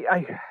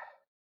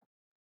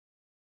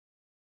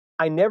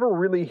I never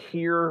really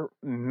hear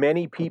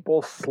many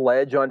people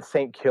sledge on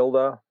St.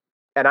 Kilda.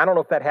 And I don't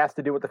know if that has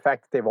to do with the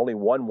fact that they've only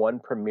won one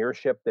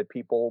premiership, that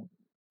people,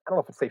 I don't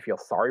know if it's they feel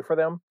sorry for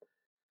them,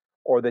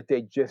 or that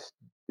it just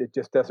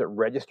doesn't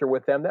register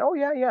with them that, oh,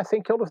 yeah,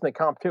 St. Kilda's in the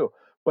comp too.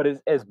 But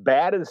as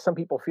bad as some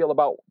people feel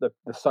about the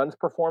Suns'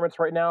 performance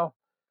right now,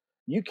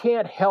 you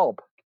can't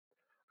help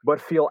but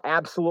feel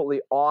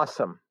absolutely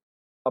awesome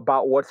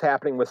about what's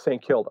happening with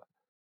St. Kilda.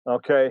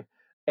 Okay?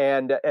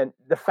 And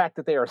the fact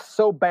that they are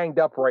so banged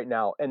up right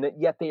now, and that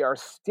yet they are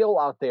still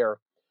out there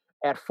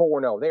at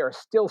 4-0. They are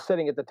still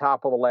sitting at the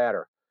top of the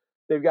ladder.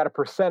 They've got a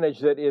percentage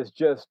that is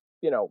just,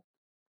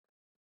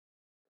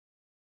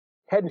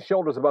 head and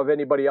shoulders above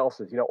anybody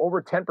else's.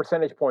 Over 10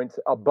 percentage points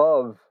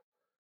above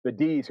the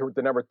D's, who were at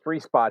the number 3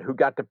 spot, who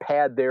got to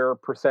pad their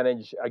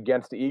percentage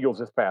against the Eagles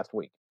this past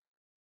week.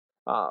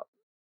 I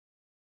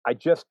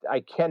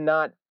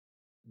cannot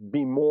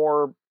be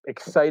more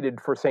excited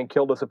for St.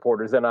 Kilda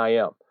supporters than I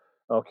am.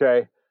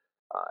 Okay?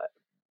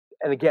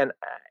 And again,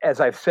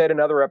 as I've said in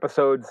other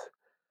episodes,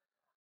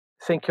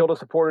 St. Kilda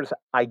supporters,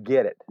 I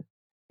get it.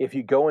 If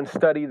you go and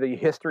study the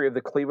history of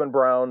the Cleveland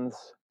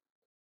Browns,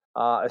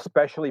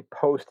 especially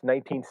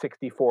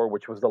post-1964,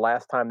 which was the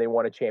last time they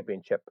won a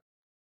championship.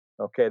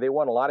 Okay, they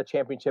won a lot of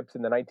championships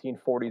in the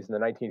 1940s and the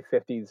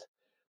 1950s.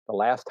 The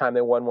last time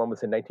they won one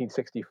was in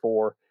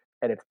 1964,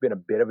 and it's been a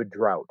bit of a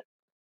drought,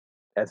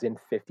 as in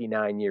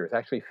 59 years.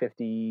 Actually,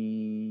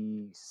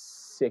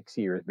 56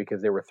 years,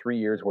 because there were 3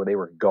 years where they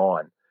were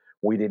gone.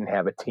 We didn't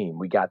have a team.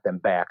 We got them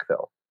back,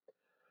 though.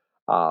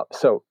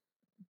 So,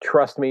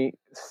 trust me,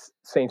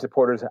 Saint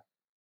supporters,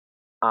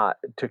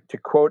 to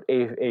quote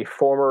a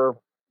former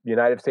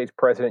United States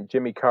President,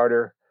 Jimmy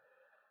Carter,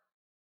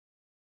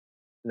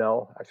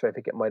 no, actually, I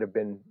think it might have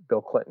been Bill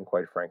Clinton,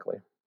 quite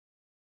frankly.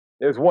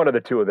 It was one of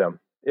the two of them.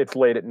 It's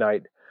late at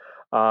night.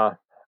 I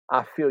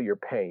feel your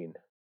pain.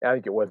 I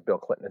think it was Bill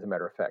Clinton, as a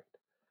matter of fact.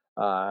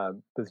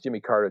 Because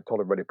Jimmy Carter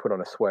told everybody to put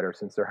on a sweater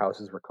since their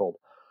houses were cold.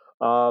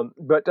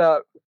 But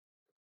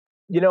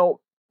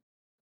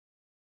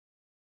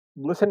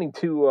listening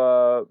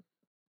to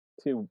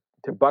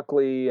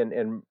Buckley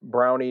and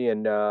Brownie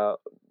and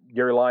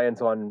Gary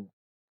Lyons on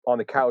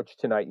the couch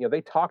tonight, they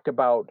talked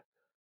about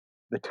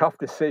the tough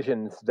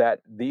decisions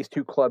that these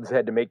two clubs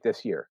had to make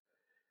this year.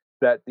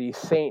 That the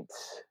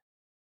Saints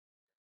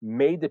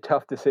made the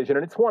tough decision,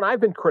 and it's one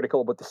I've been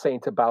critical with the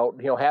Saints about,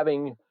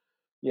 having,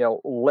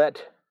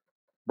 let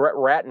Brett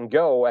Ratton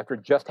go after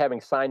just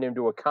having signed him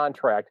to a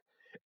contract,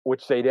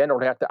 which they then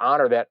don't have to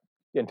honor that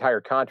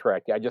entire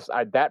contract.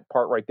 That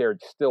part right there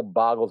still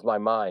boggles my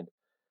mind.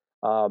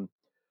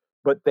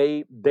 But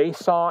they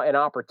saw an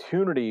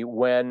opportunity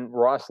when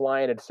Ross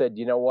Lyon had said,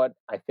 you know what,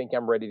 I think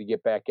I'm ready to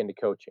get back into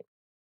coaching.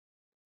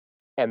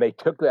 And they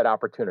took that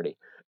opportunity.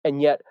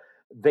 And yet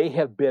they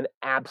have been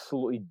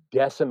absolutely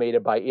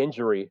decimated by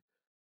injury.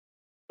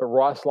 But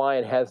Ross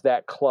Lyon has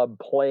that club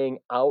playing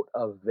out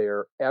of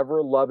their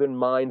ever-loving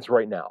minds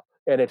right now.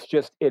 And it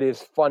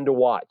is fun to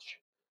watch.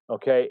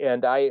 Okay.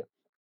 And I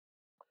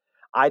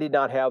did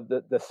not have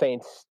the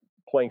Saints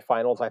playing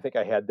finals. I think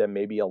I had them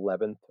maybe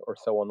 11th or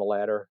so on the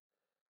ladder.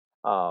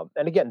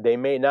 And again, they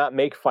may not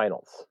make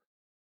finals,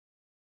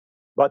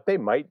 but they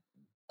might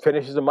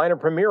finish as a minor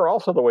premier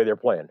also the way they're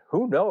playing.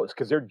 Who knows?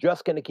 Because they're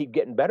just going to keep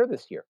getting better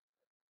this year.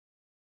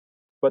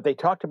 But they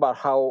talked about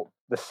how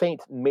the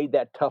Saints made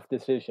that tough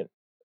decision.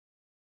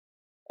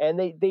 And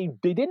they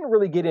didn't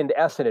really get into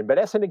Essendon, but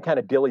Essendon kind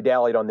of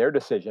dilly-dallied on their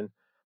decision.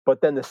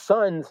 But then the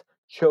Suns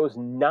chose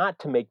not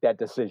to make that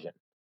decision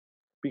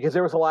because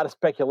there was a lot of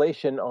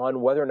speculation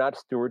on whether or not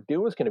Stuart Dew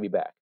was going to be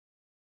back.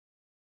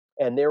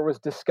 And there was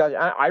discussion.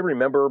 I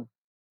remember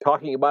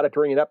talking about it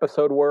during an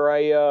episode where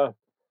I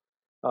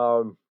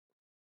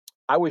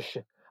was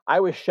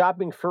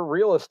shopping for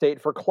real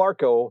estate for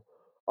Clarko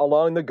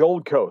along the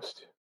Gold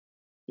Coast.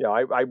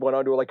 I went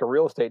onto like a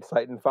real estate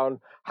site and found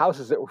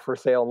houses that were for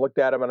sale and looked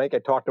at them. And I think I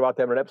talked about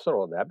them in an episode.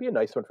 Well, that'd be a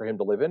nice one for him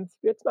to live in.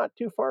 It's not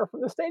too far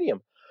from the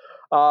stadium.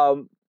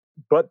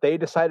 But they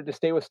decided to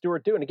stay with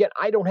Stuart Dew. And again,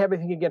 I don't have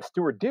anything against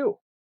Stuart Dew,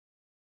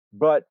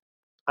 but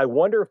I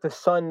wonder if the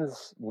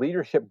Suns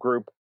leadership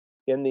group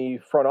in the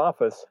front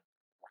office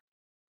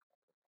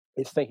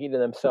is thinking to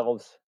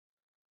themselves,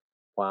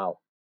 wow,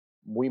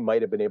 we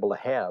might have been able to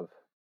have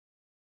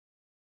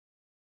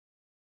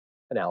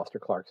an Alistair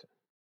Clarkson.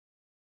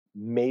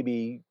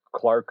 Maybe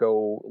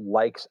Clarko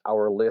likes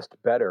our list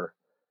better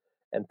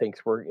and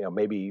thinks we're,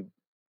 maybe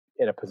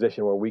in a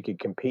position where we could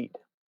compete.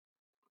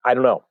 I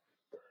don't know.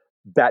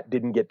 That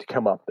didn't get to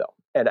come up though.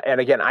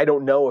 And again, I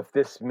don't know if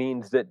this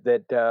means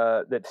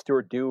that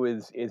Stuart Dew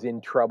is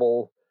in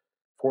trouble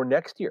for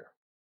next year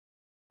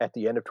at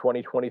the end of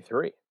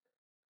 2023.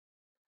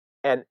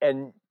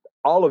 And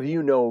all of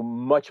you know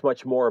much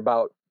more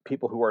about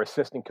people who are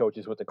assistant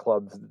coaches with the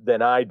clubs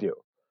than I do.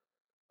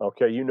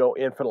 Okay, you know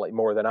infinitely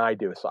more than I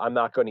do. So I'm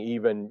not going to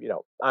even,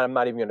 I'm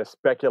not even going to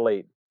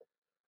speculate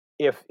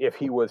if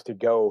he was to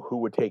go, who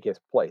would take his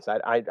place.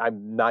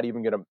 I'm not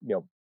even going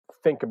to,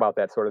 think about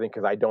that sort of thing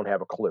because I don't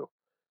have a clue.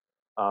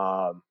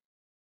 But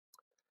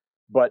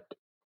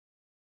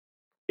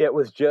it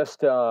was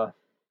just the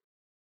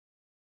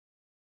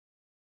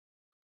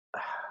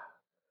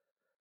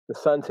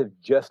Suns have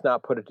just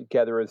not put it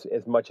together as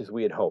much as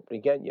we had hoped.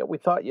 Again, we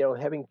thought,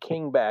 having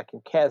King back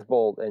and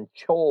Casbolt and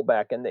Chol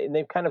back, and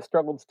they've kind of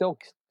struggled still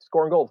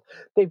scoring goals.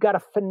 They've got a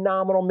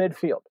phenomenal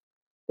midfield.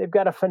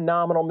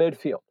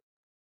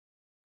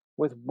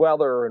 With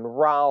Weller and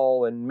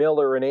Rowell and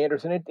Miller and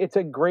Anderson. It's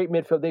a great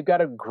midfield. They've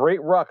got a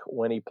great ruck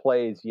when he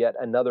plays. Yet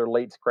another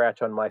late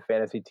scratch on my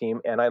fantasy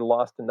team, and I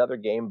lost another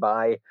game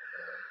by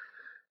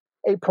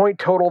a point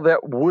total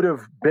that would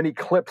have been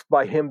eclipsed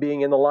by him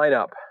being in the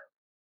lineup.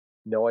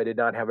 No, I did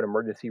not have an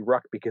emergency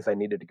ruck because I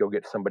needed to go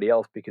get somebody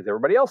else because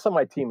everybody else on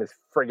my team is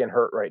friggin'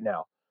 hurt right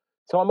now.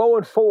 So I'm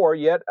 0-4,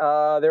 yet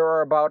there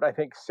are about, I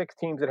think, 6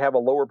 teams that have a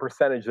lower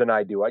percentage than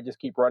I do. I just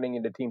keep running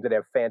into teams that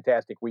have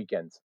fantastic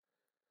weekends.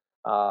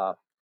 Kind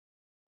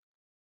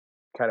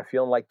of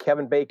feeling like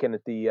Kevin Bacon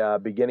at the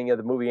beginning of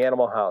the movie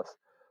Animal House.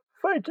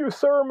 Thank you,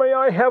 sir. May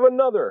I have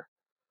another?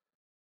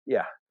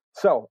 Yeah.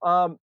 So,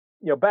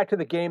 back to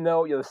the game,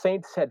 though. The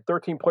Saints had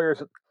 13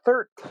 players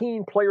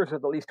with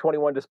at least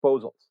 21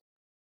 disposals.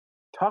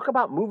 Talk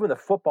about moving the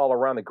football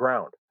around the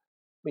ground.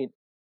 I mean,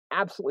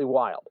 absolutely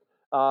wild.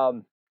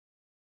 The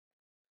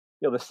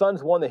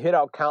Suns won the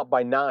hit-out count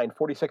by 9,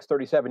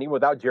 46-37, even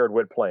without Jared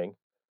Witt playing.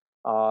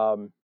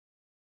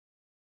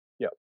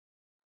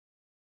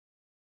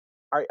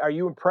 Are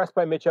you impressed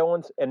by Mitch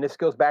Owens? And this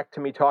goes back to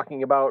me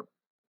talking about,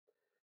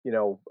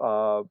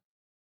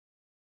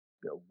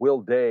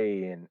 Will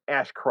Day and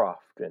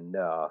Ashcroft and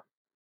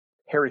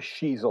Harris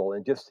Sheasel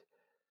and just,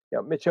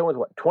 Mitch Owens,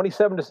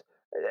 27?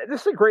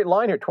 This is a great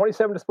line here.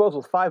 27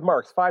 disposals, 5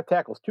 marks, 5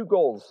 tackles, 2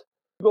 goals,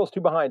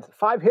 2 behinds,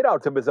 5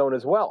 hitouts of his own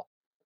as well.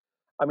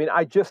 I mean,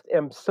 I just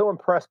am so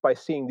impressed by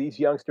seeing these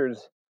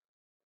youngsters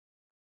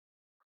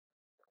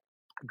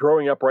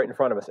growing up right in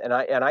front of us. And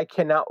I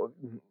cannot,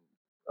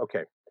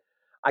 okay.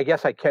 I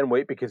guess I can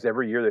wait because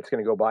every year that's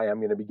going to go by, I'm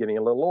going to be getting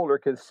a little older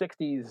because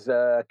 60's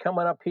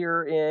coming up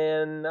here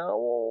in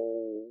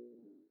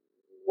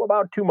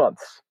about 2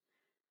 months,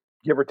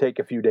 give or take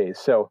a few days.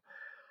 So,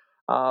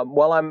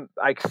 while I'm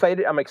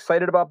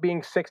excited about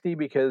being 60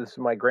 because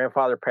my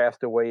grandfather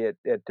passed away at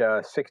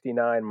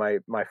 69.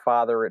 My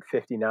father at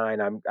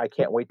 59. I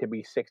can't wait to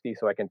be 60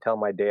 so I can tell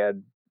my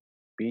dad,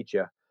 beat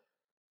you.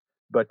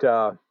 But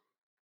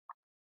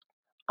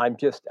I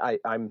guess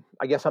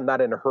I'm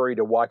not in a hurry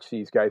to watch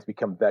these guys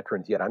become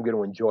veterans yet. I'm going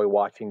to enjoy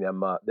watching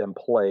them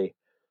play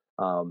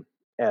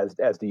as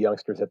the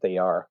youngsters that they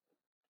are.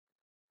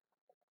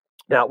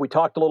 Now, we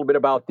talked a little bit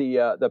about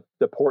the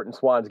Port and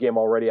Swans game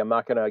already. I'm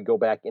not going to go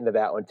back into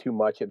that one too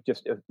much. It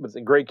was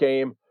a great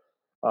game.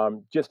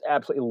 Just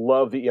absolutely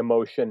love the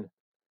emotion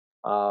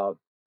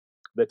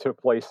that took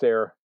place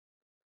there.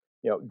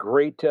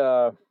 Great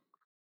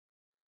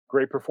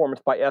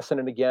performance by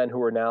Essendon again,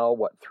 who are now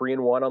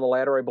 3-1 on the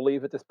ladder, I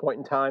believe, at this point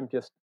in time.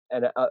 Just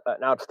an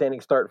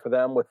outstanding start for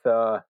them with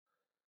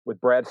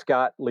Brad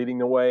Scott leading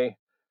the way.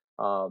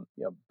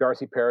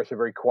 Darcy Parish, a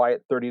very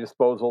quiet 30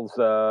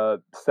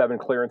 disposals, 7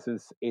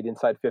 clearances, 8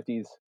 inside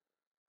 50s.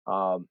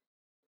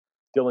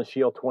 Dylan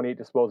Shield, 28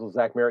 disposals.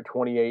 Zach Merritt,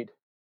 28.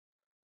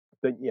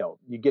 Then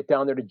you get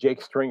down there to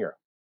Jake Stringer.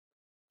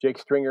 Jake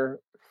Stringer,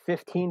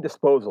 15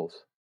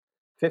 disposals.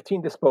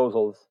 15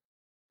 disposals.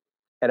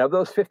 And of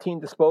those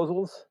 15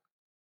 disposals,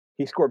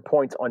 he scored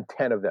points on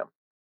 10 of them.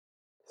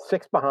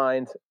 6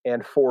 behinds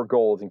and 4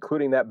 goals,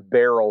 including that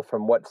barrel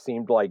from what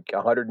seemed like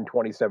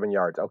 127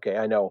 yards. Okay,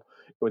 I know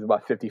it was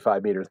about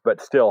 55 meters,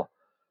 but still,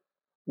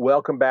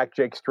 welcome back,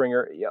 Jake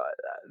Stringer.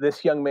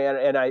 This young man,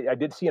 and I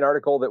did see an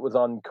article that was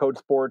on Code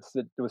Sports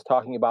that was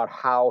talking about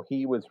how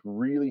he was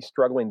really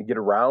struggling to get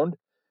around.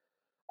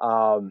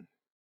 And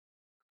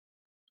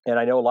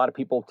I know a lot of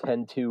people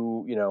tend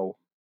to,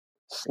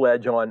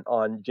 sledge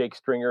on Jake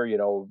Stringer,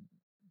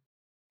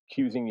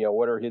 accusing,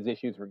 what are his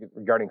issues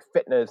regarding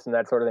fitness and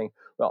that sort of thing.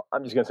 Well,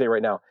 I'm just going to say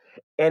right now,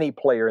 any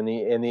player in the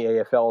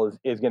AFL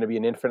is going to be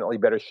in infinitely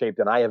better shape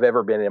than I have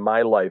ever been in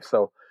my life.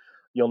 So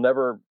you'll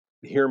never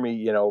hear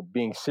me,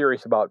 being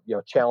serious about,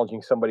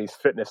 challenging somebody's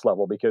fitness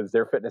level, because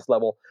their fitness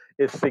level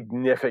is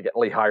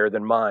significantly higher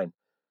than mine.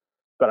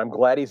 But I'm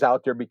glad he's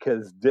out there,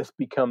 because this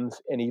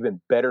becomes an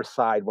even better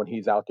side when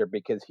he's out there,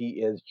 because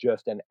he is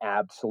just an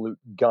absolute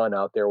gun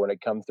out there when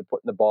it comes to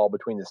putting the ball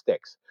between the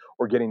sticks,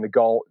 or getting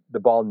the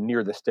ball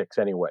near the sticks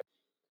anyway.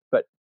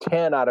 But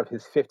 10 out of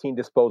his 15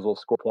 disposals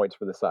score points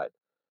for the side.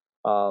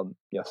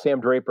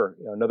 Sam Draper,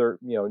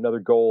 another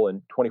goal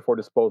and 24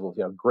 disposals.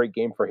 Great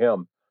game for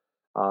him.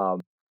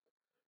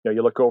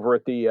 You look over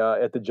at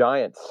the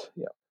Giants.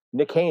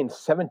 Nick Haynes,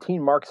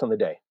 17 marks on the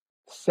day.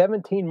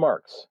 17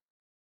 marks.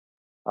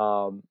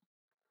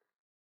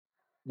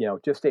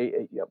 Just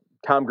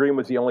Tom Green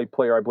was the only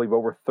player, I believe,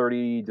 over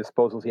 30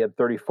 disposals. He had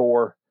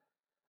 34.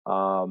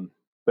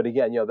 But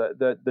again,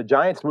 the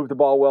Giants moved the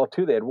ball well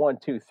too. They had 1,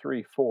 2,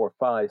 3, 4,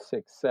 5,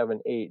 6, 7,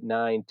 8,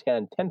 9,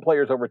 10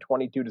 players over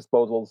 22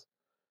 disposals.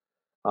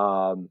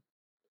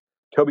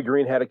 Toby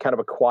Green had a kind of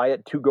a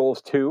quiet 2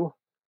 goals too.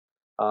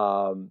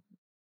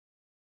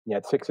 He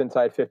had 6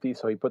 inside 50,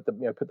 so he put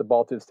the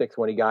ball through the sticks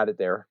when he got it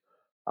there.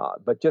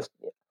 But just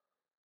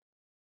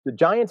the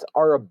Giants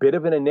are a bit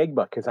of an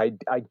enigma, because I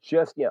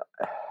just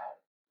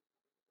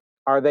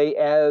are they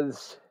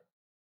as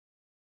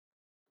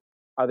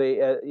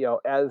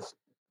as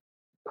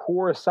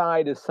poor a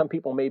side as some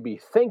people may be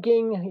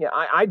thinking?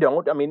 I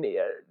don't. I mean,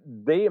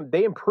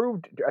 they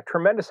improved a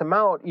tremendous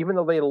amount, even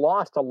though they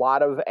lost a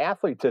lot of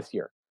athletes this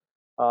year.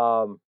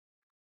 And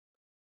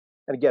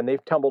again,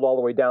 they've tumbled all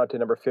the way down to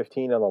number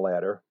 15 on the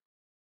ladder.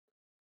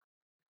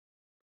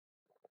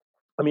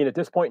 I mean, at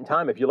this point in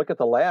time, if you look at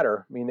the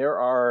ladder, I mean, there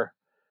are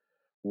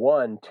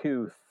 1,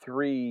 2,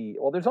 3.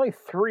 Well, there's only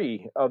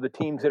 3 of the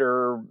teams that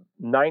are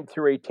 9th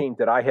through 18th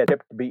that I had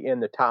tipped to be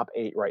in the top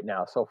 8 right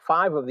now. So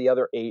 5 of the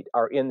other 8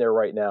 are in there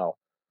right now.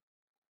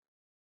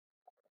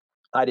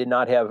 I did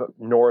not have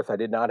North, I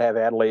did not have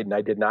Adelaide, and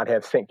I did not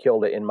have St.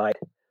 Kilda in my.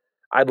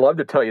 I'd love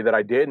to tell you that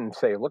I did and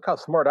say, look how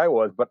smart I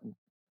was, but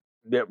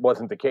it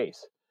wasn't the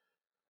case.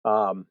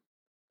 So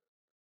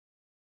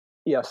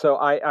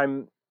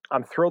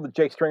I'm thrilled that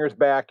Jake Stringer's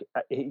back.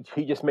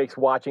 He just makes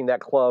watching that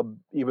club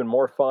even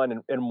more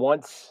fun. And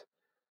once,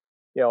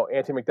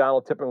 Anthony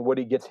McDonald, Tipping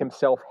Woody gets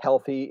himself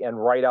healthy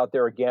and right out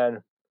there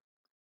again,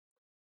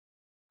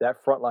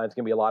 that front line is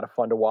going to be a lot of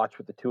fun to watch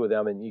with the two of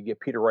them. And you get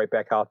Peter Wright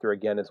back out there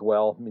again as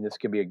well. I mean, this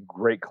could be a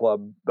great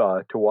club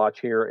to watch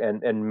here.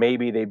 And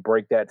maybe they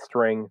break that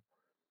string.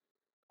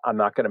 I'm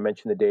not going to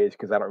mention the days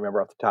because I don't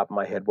remember off the top of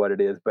my head what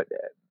it is. But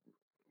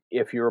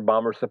if you're a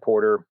Bomber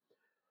supporter,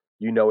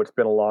 it's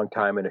been a long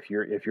time, and if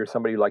you're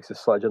somebody who likes to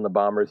sludge on the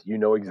Bombers, you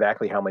know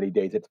exactly how many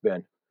days it's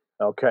been.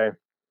 Okay.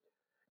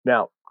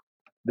 Now,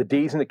 the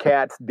D's and the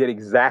Cats did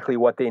exactly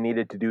what they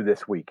needed to do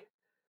this week.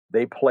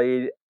 They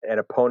played an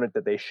opponent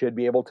that they should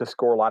be able to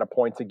score a lot of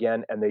points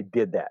again, and they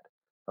did that.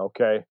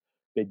 Okay.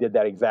 They did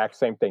that exact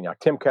same thing. Now,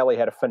 Tim Kelly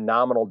had a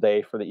phenomenal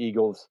day for the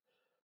Eagles,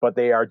 but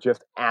they are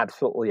just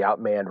absolutely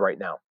outmanned right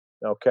now.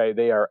 Okay.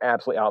 They are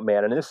absolutely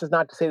outmanned. And this is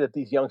not to say that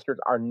these youngsters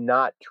are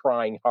not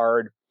trying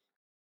hard.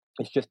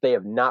 It's just they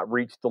have not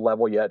reached the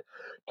level yet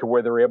to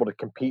where they're able to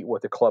compete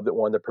with the club that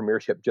won the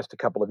premiership just a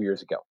couple of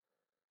years ago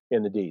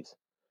in the D's.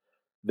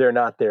 They're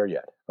not there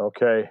yet.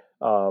 Okay.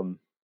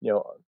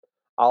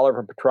 Oliver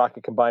and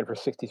Petrarca combined for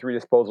 63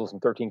 disposals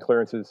and 13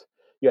 clearances.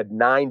 You had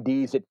 9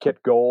 D's that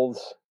kicked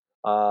goals.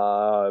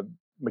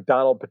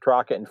 McDonald,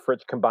 Petrarca, and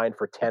Fritsch combined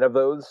for 10 of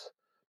those.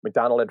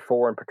 McDonald had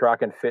 4, and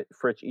Petrarca and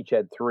Fritsch each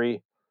had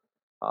 3.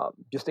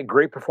 Just a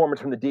great performance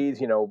from the D's.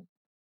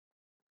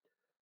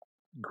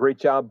 Great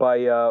job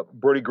by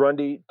Brody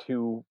Grundy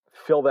to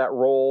fill that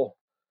role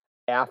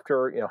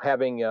after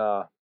having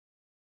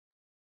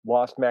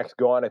lost Max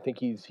Gawn. I think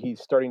he's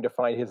starting to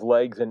find his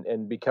legs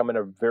and becoming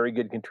a very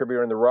good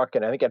contributor in the ruck.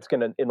 And I think that's going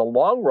to, in the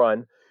long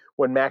run,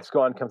 when Max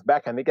Gawn comes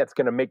back, I think that's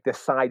going to make this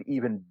side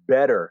even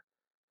better,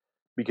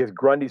 because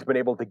Grundy's been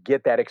able to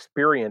get that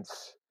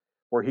experience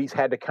where he's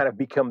had to kind of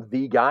become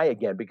the guy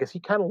again, because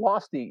he kind of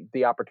lost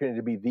the opportunity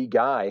to be the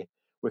guy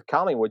with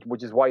Collingwood,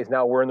 which is why he's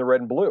now wearing the red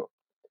and blue.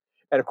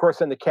 And of course,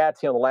 then the Cats,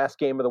 the last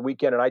game of the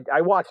weekend, and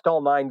I watched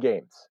all 9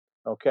 games.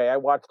 Okay, I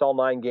watched all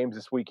 9 games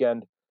this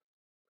weekend.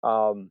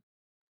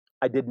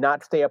 I did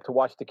not stay up to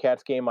watch the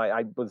Cats game.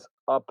 I was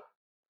up.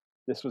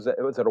 It was at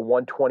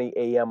 1:20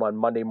 a.m. on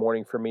Monday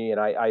morning for me,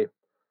 and I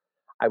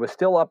was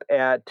still up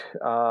at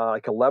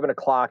like 11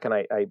 o'clock, and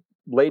I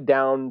laid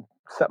down,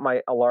 set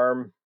my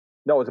alarm.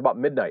 No, it was about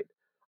midnight.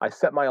 I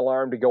set my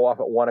alarm to go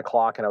off at 1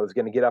 o'clock, and I was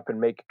going to get up and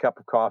make a cup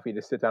of coffee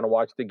to sit down and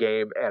watch the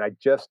game, and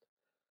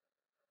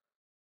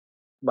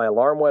my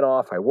alarm went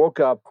off. I woke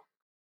up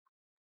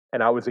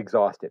and I was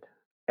exhausted,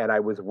 and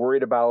I was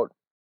worried about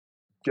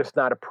just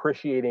not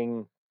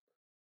appreciating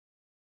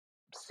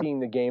seeing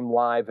the game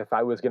live if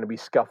I was going to be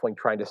scuffling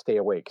trying to stay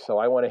awake. So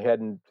I went ahead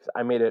and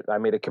I made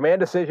a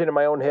command decision in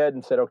my own head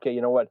and said, okay,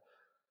 you know what?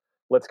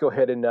 Let's go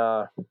ahead and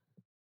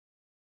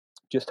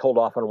just hold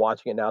off on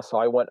watching it now. So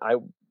I brushed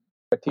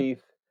my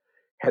teeth,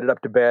 headed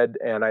up to bed,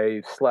 and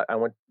I slept. I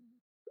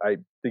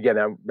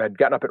had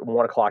gotten up at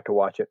 1 o'clock to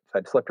watch it. So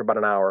I'd slept for about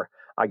an hour.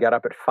 I got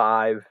up at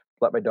 5,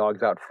 let my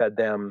dogs out, fed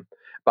them.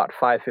 About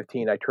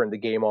 5:15, I turned the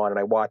game on, and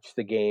I watched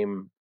the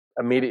game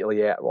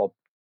immediately an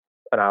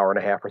hour and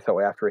a half or so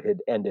after it had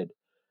ended.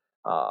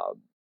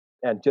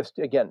 And just,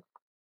 again,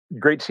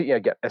 great to see,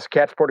 again, as a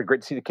Cat supporter,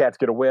 great to see the Cats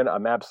get a win.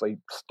 I'm absolutely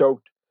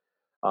stoked.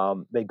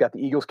 They've got the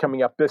Eagles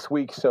coming up this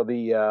week, so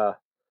the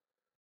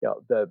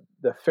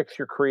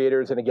fixture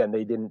creators, and again,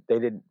 they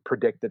didn't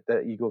predict that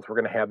the Eagles were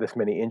going to have this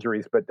many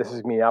injuries, but this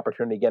is going to be an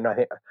opportunity again.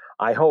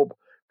 I hope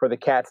for the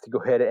Cats to go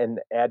ahead and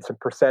add some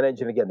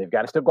percentage. And again, they've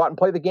got to still go out and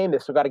play the game.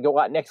 They've still got to go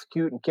out and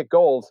execute and kick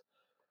goals.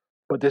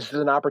 But this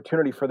is an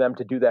opportunity for them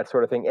to do that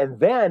sort of thing. And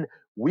then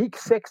week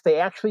 6, they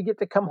actually get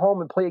to come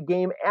home and play a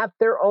game at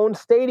their own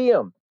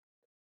stadium.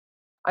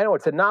 I know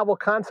it's a novel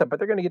concept, but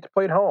they're going to get to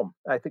play at home.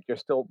 I think they're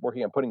still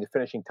working on putting the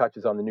finishing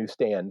touches on the new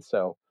stand.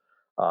 So,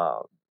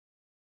 but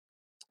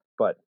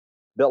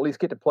they'll at least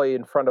get to play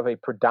in front of a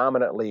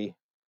predominantly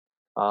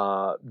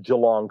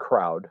Geelong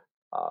crowd.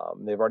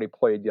 They've already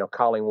played,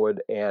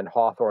 Collingwood and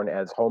Hawthorn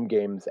as home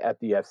games at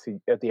the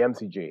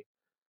MCG.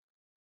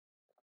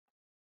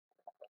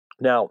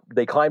 Now,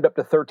 they climbed up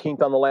to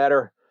 13th on the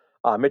ladder.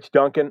 Mitch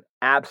Duncan,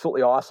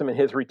 absolutely awesome in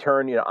his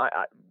return.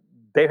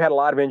 They've had a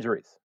lot of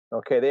injuries.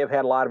 Okay, they have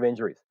had a lot of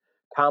injuries.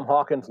 Tom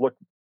Hawkins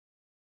looked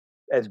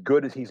as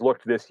good as he's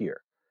looked this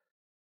year.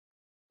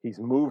 He's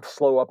moved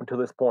slow up until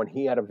this point.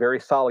 He had a very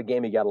solid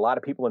game. He got a lot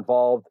of people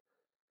involved.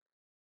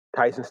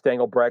 Tyson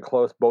Stengel, Brad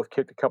Close, both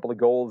kicked a couple of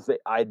goals.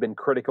 I'd been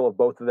critical of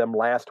both of them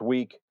last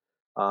week.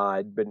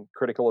 I'd been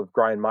critical of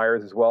Brian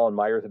Myers as well, and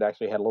Myers had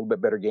actually had a little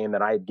bit better game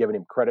than I had given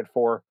him credit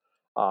for.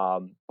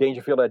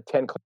 Dangerfield had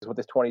 10 cleans with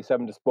his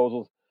 27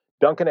 disposals.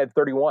 Duncan had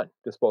 31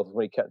 disposals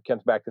when he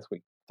comes back this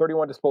week.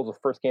 31 disposals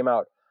first game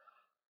out.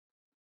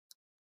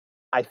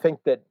 I think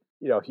that,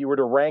 if you were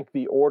to rank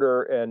the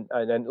order, and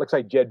it looks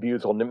like Jed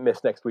Buse will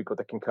miss next week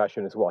with a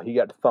concussion as well. He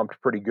got thumped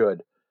pretty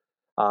good.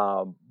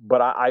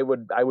 But I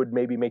would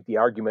maybe make the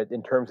argument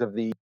in terms of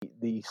the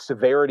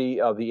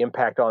severity of the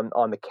impact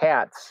on the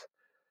Cats.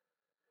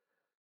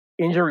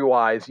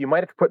 Injury-wise, you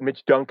might have to put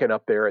Mitch Duncan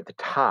up there at the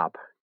top,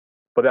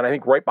 but then I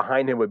think right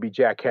behind him would be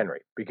Jack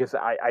Henry, because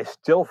I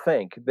still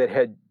think that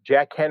had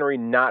Jack Henry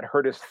not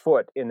hurt his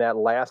foot in that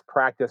last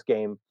practice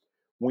game,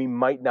 we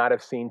might not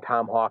have seen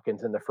Tom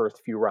Hawkins in the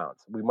first few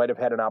rounds. We might have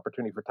had an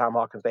opportunity for Tom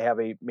Hawkins to have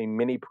a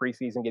mini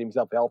preseason, get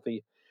himself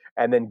healthy,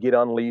 and then get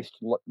unleashed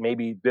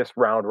maybe this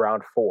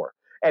round 4.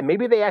 And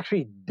maybe they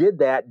actually did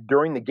that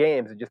during the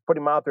games and just put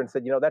him out there and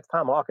said, that's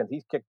Tom Hawkins.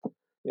 He's kicked,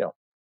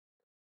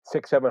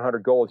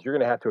 600-700 goals. You're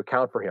going to have to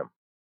account for him,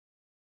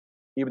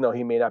 even though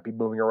he may not be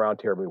moving around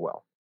terribly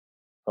well.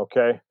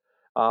 Okay.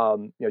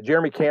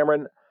 Jeremy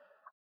Cameron,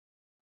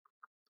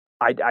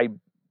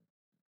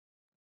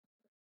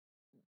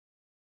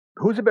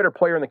 who's a better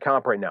player in the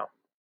comp right now?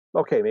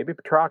 Okay, maybe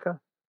Petrarca,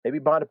 maybe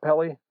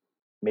Bontempelli,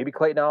 maybe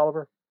Clayton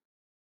Oliver.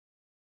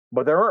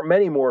 But there aren't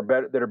many more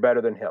that are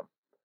better than him.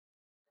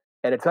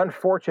 And it's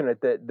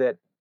unfortunate that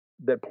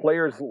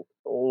players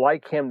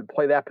like him that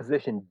play that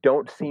position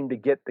don't seem to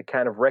get the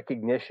kind of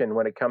recognition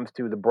when it comes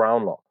to the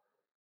Brownlow.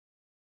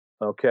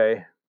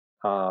 Okay?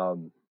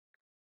 And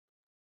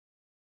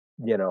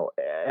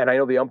I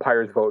know the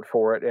umpires vote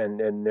for it,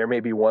 and there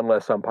may be one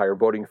less umpire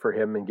voting for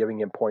him and giving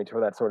him points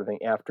for that sort of thing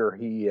after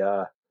he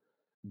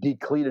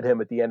decleated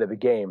him at the end of the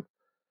game.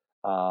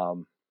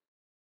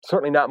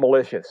 Certainly not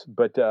malicious,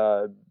 but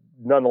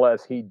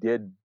nonetheless, he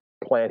did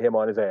plant him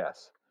on his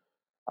ass.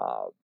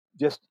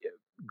 Just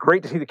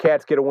great to see the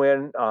Cats get a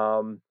win,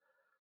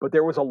 but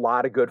there was a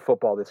lot of good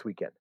football this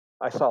weekend.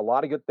 I saw a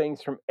lot of good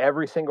things from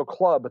every single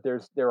club, but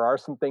there are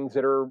some things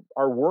that are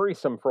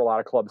worrisome for a lot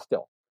of clubs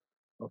still.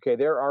 Okay,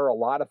 there are a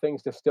lot of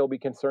things to still be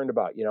concerned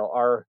about.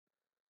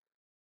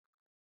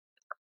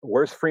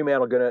 Where's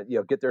Fremantle going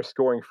to get their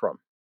scoring from?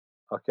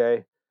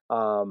 Okay,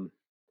 are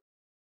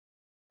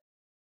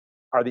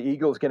the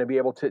Eagles going to be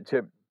able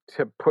to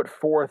put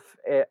forth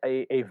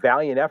a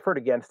valiant effort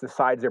against the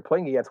sides they're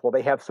playing against? Well,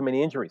 they have so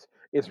many injuries.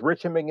 Is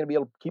Richmond going to be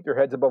able to keep their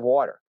heads above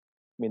water?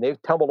 I mean,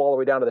 they've tumbled all the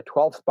way down to the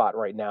 12th spot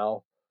right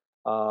now,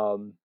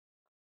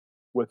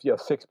 with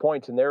 6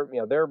 points, and they're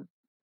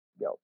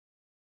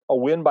a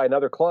win by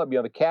another club.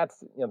 The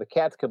Cats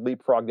could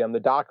leapfrog them.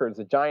 The Dockers,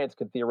 the Giants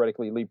could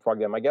theoretically leapfrog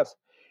them. I guess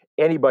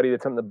anybody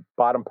that's on the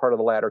bottom part of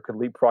the ladder could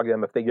leapfrog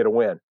them if they get a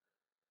win.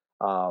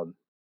 Are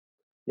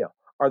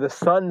the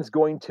Suns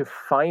going to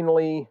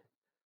finally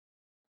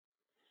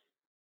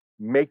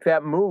make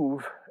that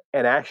move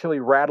and actually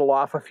rattle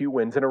off a few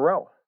wins in a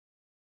row?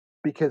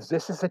 Because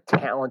this is a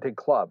talented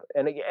club.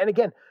 And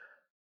again,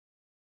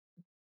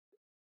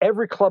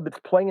 every club that's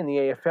playing in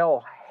the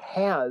AFL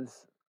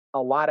has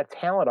a lot of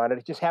talent on it.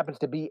 It just happens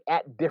to be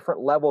at different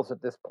levels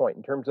at this point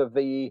in terms of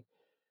the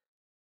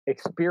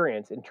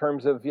experience, in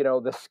terms of,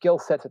 the skill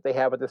sets that they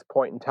have at this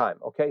point in time.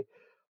 Okay.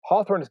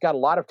 Hawthorn has got a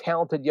lot of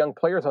talented young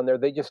players on there.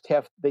 They just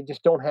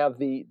don't have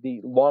the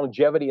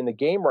longevity in the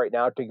game right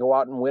now to go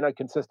out and win on a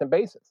consistent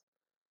basis.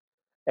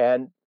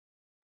 And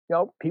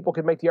people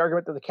could make the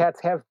argument that the Cats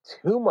have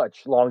too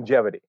much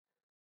longevity,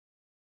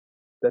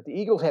 that the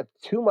Eagles have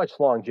too much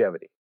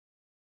longevity,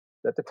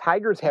 that the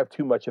Tigers have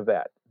too much of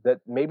that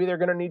maybe they're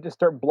going to need to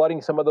start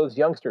blooding some of those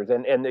youngsters.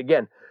 And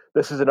again,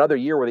 this is another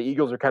year where the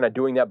Eagles are kind of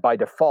doing that by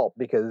default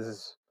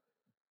because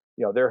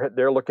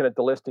they're looking at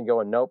the list and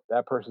going, nope,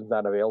 that person's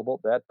not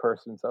available. That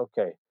person's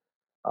okay,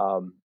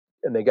 and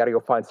they got to go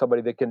find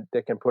somebody that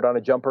can put on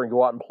a jumper and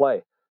go out and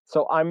play.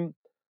 So I'm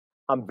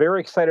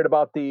very excited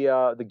about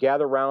the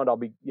gather round. I'll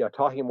be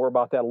talking more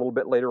about that a little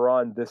bit later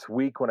on this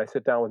week when I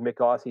sit down with Mick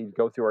Aussie to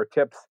go through our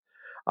tips.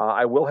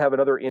 I will have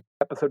another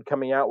episode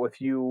coming out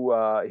with you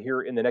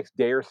here in the next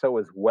day or so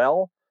as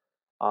well.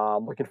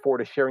 I'm looking forward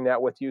to sharing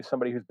that with you,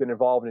 somebody who's been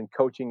involved in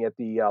coaching at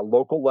the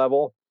local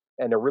level,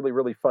 and a really,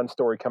 really fun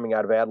story coming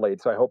out of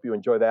Adelaide. So I hope you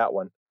enjoy that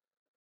one.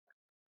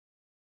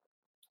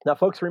 Now,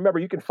 folks, remember,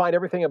 you can find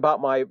everything about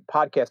my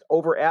podcast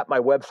over at my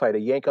website,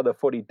 at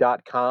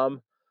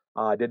yankonthefooty.com.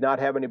 I did not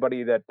have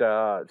anybody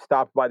that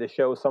stopped by the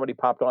show. Somebody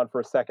popped on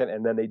for a second,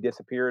 and then they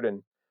disappeared.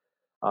 And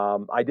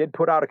I did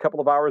put out a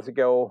couple of hours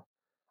ago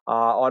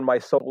on my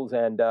socials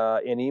and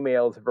in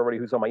emails, everybody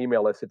who's on my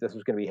email list, that this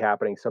was going to be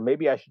happening. So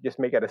maybe I should just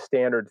make it a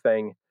standard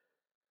thing.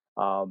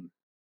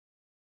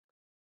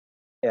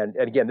 And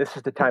again, this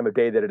is the time of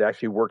day that it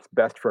actually works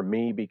best for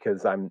me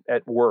because I'm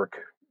at work,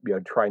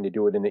 trying to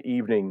do it in the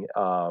evening,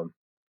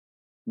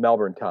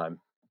 Melbourne time.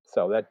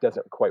 So that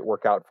doesn't quite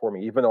work out for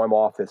me, even though I'm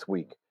off this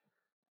week.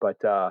 But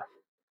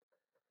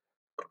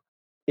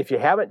if you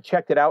haven't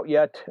checked it out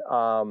yet,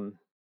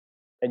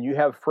 and you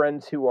have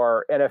friends who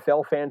are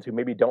NFL fans who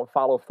maybe don't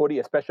follow footy,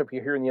 especially if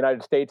you're here in the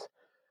United States,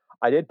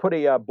 I did put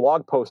a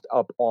blog post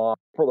up on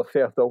April the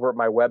 5th over at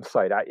my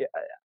website.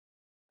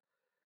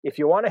 If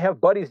you want to have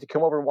buddies to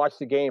come over and watch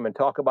the game and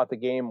talk about the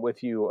game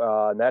with you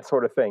and that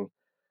sort of thing,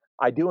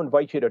 I do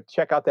invite you to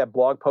check out that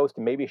blog post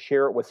and maybe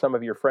share it with some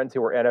of your friends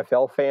who are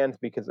NFL fans,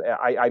 because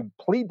I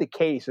plead the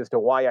case as to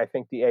why I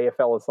think the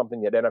AFL is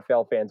something that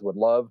NFL fans would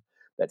love,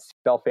 that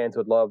CFL fans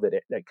would love,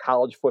 that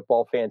college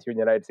football fans here in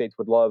the United States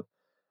would love.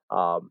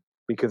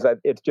 Because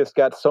it's just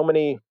got so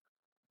many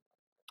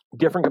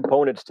different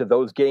components to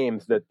those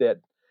games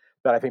that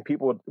I think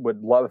people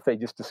would love if they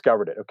just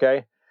discovered it.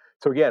 Okay.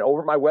 So again, over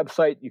at my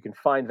website, you can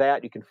find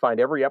that. You can find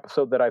every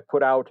episode that I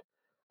put out,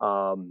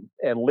 and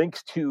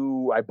links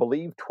to, I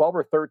believe, 12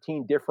 or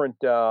 13 different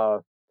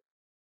podcast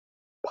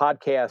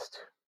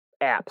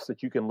apps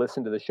that you can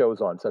listen to the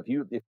shows on. So if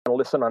you want to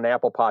listen on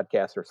Apple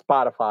Podcasts or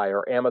Spotify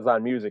or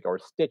Amazon Music or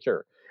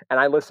Stitcher, and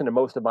I listen to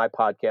most of my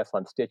podcasts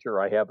on Stitcher.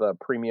 I have a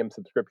premium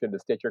subscription to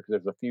Stitcher because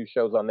there's a few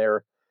shows on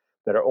there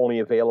that are only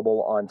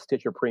available on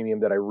Stitcher Premium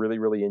that I really,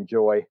 really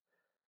enjoy.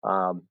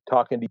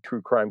 Talking to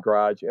True Crime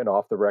Garage and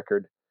Off the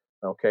Record.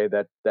 Okay,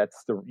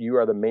 you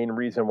are the main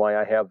reason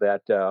why I have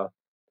that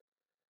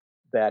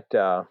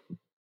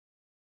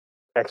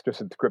extra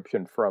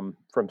subscription from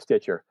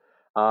Stitcher.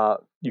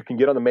 You can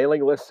get on the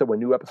mailing list, so when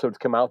new episodes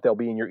come out, they'll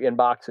be in your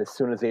inbox as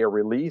soon as they are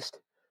released.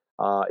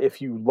 If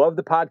you love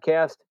the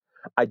podcast,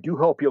 I do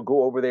hope you'll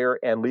go over there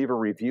and leave a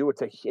review.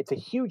 It's a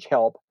huge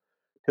help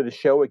to the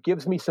show. It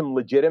gives me some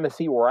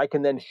legitimacy where I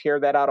can then share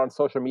that out on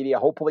social media,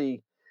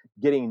 hopefully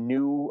getting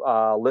new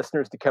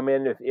listeners to come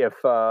in. If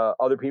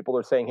other people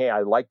are saying, hey,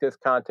 I like this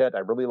content, I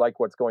really like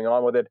what's going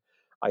on with it,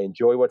 I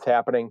enjoy what's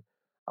happening.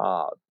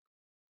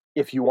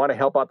 If you want to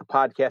help out the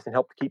podcast and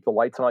help to keep the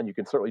lights on, you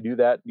can certainly do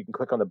that. You can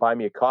click on the Buy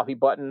Me a Coffee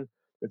button.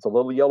 There's a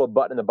little yellow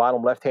button in the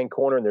bottom left-hand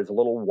corner, and there's a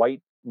little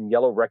white and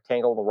yellow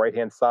rectangle on the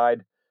right-hand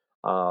side.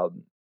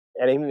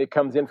 Anything that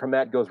comes in from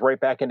that goes right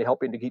back into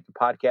helping to keep the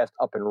podcast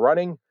up and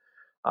running.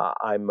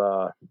 I'm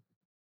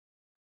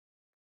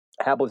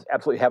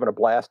absolutely having a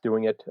blast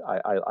doing it.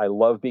 I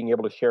love being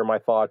able to share my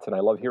thoughts, and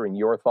I love hearing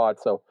your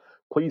thoughts. So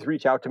please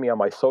reach out to me on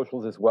my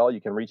socials as well. You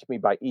can reach me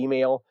by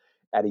email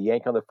at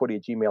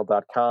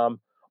yankonthefooty@gmail.com,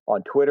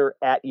 on Twitter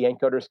at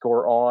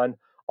yank_on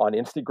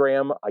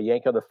Instagram, a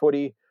Yank on the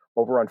Footy,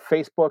 over on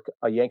Facebook,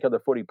 a Yank on the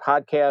Footy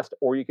podcast,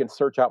 or you can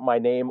search out my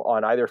name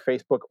on either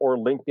Facebook or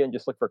LinkedIn.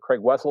 Just look for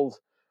Craig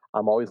Wessels.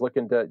 I'm always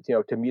looking to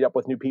meet up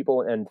with new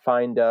people and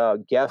find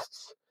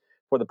guests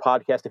for the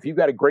podcast. If you've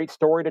got a great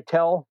story to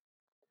tell,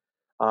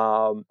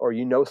 or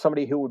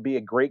somebody who would be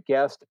a great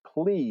guest,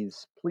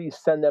 please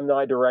send them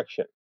my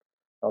direction.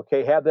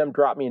 Okay, have them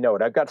drop me a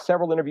note. I've got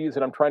several interviews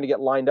that I'm trying to get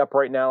lined up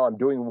right now. I'm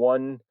doing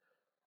one.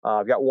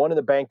 I've got one in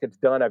the bank that's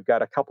done. I've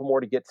got a couple more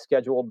to get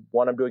scheduled.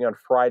 One I'm doing on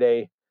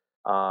Friday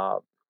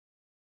that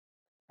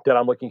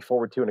I'm looking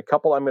forward to, and a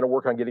couple I'm going to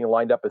work on getting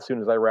lined up as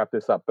soon as I wrap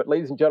this up. But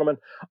ladies and gentlemen,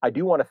 I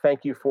do want to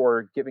thank you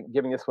for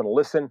giving this one a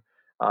listen.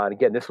 And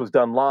again, this was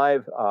done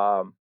live.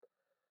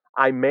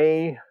 I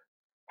may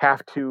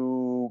have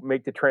to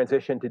make the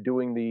transition to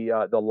doing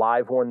the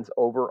live ones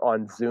over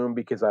on Zoom,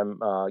 because I'm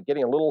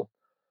getting a little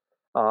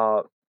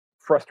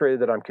frustrated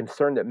that I'm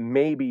concerned that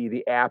maybe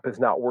the app is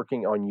not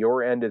working on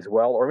your end as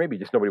well, or maybe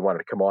just nobody wanted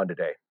to come on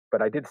today.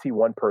 But I did see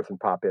one person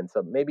pop in,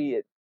 so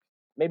maybe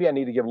I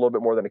need to give a little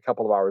bit more than a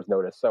couple of hours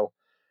notice. So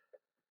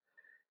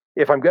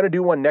if I'm going to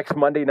do one next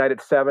Monday night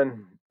at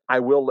 7,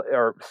 I will,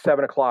 or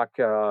 7 o'clock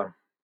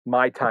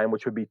my time,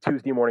 which would be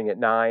Tuesday morning at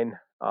 9.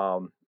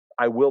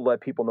 I will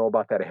let people know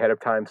about that ahead of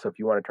time. So if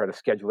you want to try to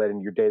schedule that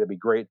in your day, that'd be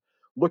great.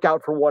 Look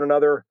out for one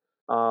another.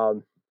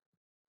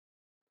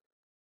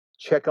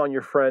 Check on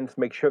your friends.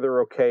 Make sure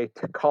they're okay.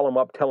 Call them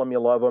up. Tell them you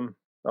love them.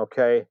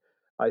 Okay.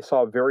 I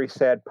saw a very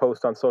sad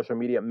post on social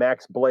media.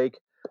 Max Blake,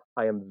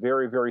 I am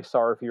very, very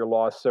sorry for your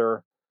loss,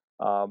 sir.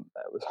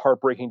 It was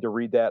heartbreaking to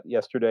read that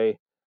yesterday.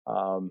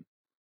 I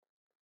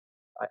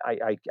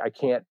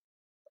can't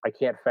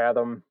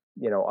fathom.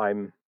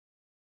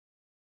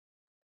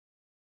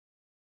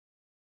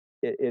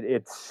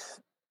 It's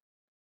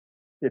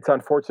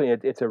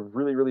unfortunately it's a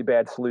really, really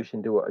bad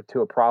solution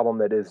to a problem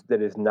that is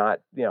not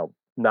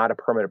not a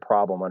permanent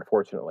problem,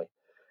 unfortunately.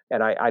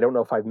 And I don't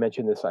know if I've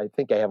mentioned this. I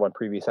think I have on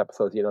previous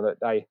episodes.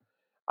 That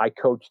I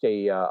coached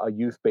a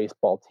youth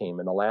baseball team,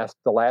 and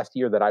the last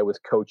year that I was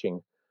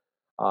coaching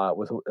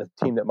was a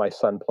team that my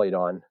son played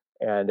on,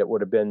 and it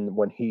would have been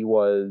when he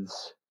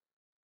was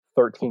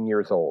 13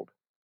 years old,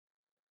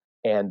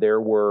 and there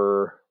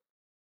were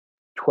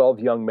 12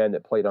 young men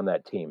that played on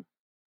that team.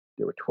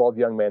 There were 12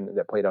 young men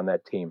that played on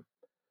that team.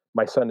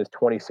 My son is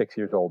 26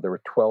 years old. There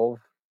were 12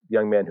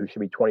 young men who should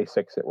be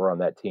 26 that were on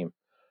that team.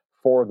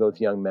 4 of those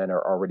young men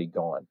are already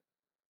gone.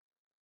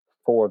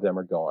 4 of them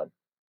are gone.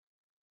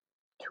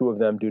 2 of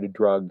them due to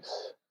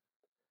drugs,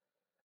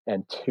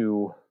 and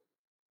 2,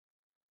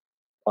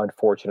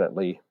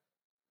 unfortunately,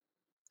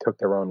 took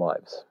their own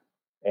lives.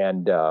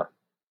 And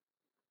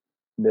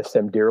miss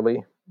them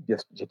dearly.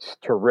 Just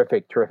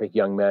terrific, terrific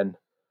young men.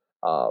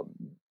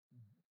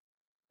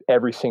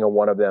 Every single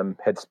one of them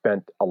had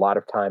spent a lot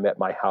of time at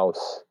my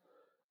house.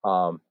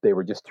 They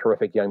were just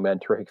terrific young men,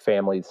 terrific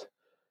families.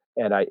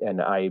 And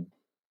I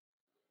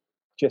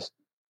just,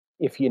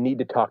 if you need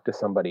to talk to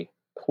somebody,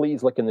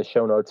 please look in the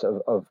show notes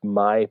of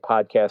my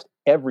podcast.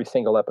 Every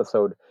single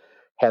episode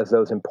has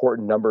those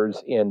important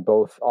numbers in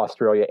both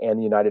Australia and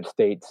the United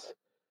States.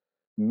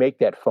 Make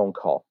that phone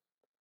call.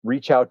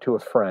 Reach out to a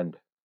friend.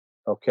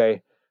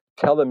 Okay.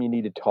 Tell them you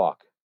need to talk.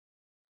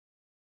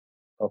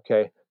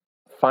 Okay.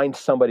 Find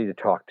somebody to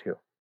talk to.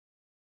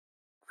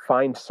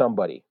 Find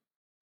somebody.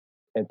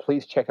 And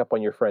please check up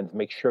on your friends.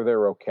 Make sure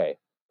they're okay.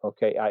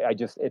 Okay. I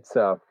just, it's,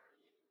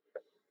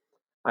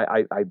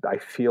 I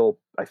feel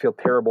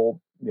terrible,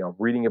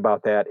 reading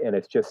about that, and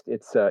it's just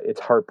it's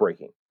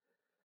heartbreaking,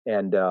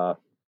 and I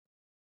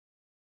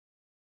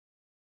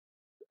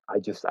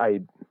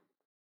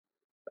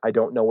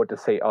don't know what to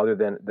say other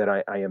than that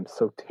I am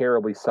so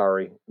terribly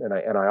sorry, and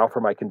I offer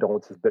my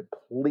condolences, but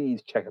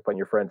please check up on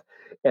your friends,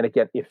 and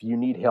again, if you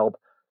need help,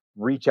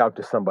 reach out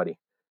to somebody,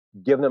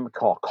 give them a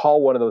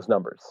call one of those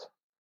numbers,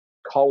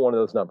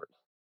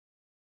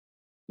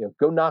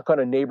 go knock on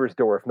a neighbor's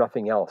door if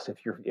nothing else.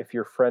 If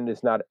your friend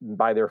is not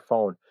by their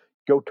phone,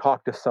 go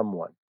talk to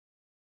someone.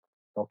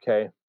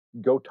 Okay?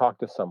 Go talk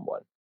to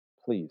someone,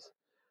 please.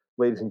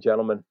 Ladies and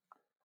gentlemen,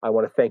 I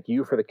want to thank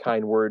you for the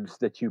kind words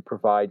that you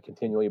provide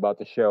continually about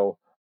the show.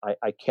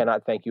 I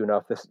cannot thank you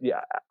enough.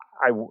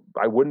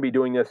 I wouldn't be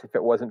doing this if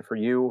it wasn't for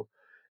you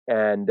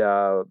and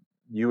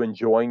you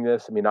enjoying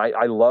this. I mean,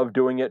 I love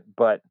doing it,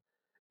 but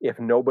if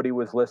nobody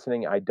was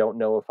listening, I don't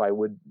know if I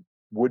would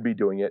be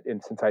doing it.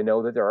 And since I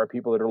know that there are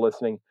people that are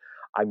listening,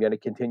 I'm going to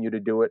continue to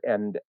do it.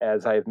 And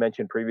as I've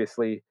mentioned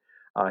previously,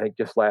 I think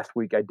just last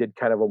week, I did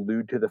kind of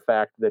allude to the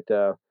fact that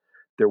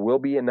there will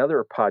be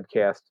another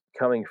podcast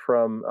coming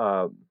from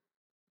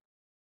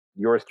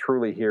yours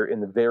truly here in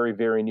the very,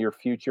 very near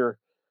future.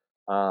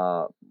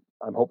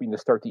 I'm hoping to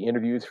start the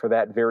interviews for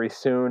that very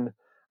soon.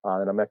 And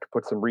I'm going to have to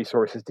put some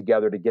resources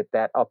together to get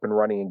that up and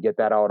running and get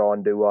that out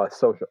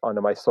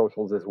onto my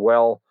socials as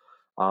well,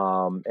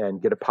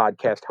 and get a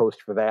podcast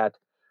host for that.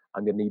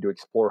 I'm going to need to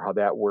explore how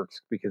that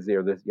works because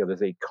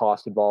there's a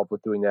cost involved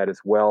with doing that as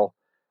well.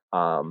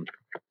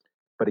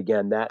 But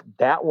again,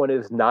 that one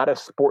is not a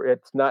sport.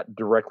 It's not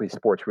directly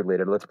sports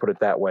related. Let's put it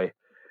that way.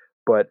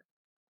 But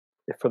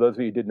for those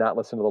of you who did not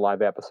listen to the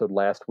live episode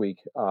last week,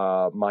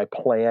 my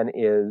plan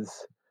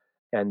is,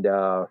 and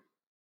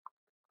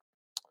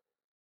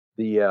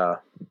this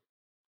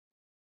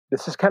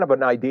is kind of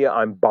an idea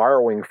I'm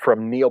borrowing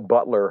from Neil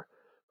Butler,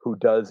 who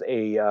does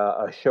a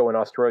show in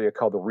Australia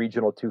called the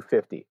Regional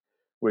 250,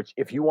 which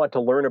if you want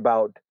to learn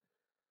about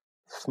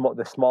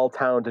the small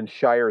towns and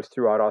shires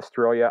throughout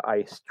Australia,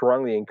 I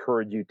strongly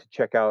encourage you to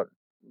check out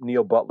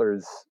Neil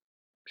Butler's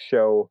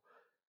show,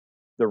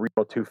 the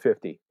Regional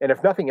 250. And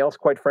if nothing else,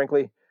 quite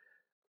frankly,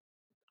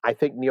 I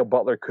think Neil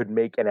Butler could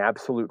make an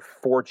absolute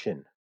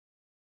fortune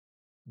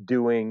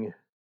doing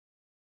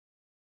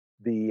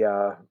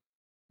the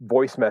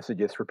voice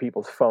messages for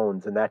people's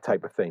phones and that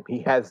type of thing.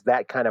 He has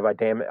that kind of a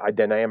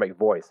dynamic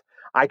voice.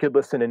 I could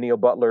listen to Neil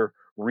Butler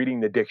reading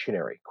the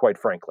dictionary, quite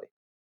frankly.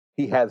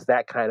 He has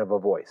that kind of a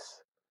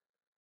voice.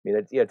 I mean,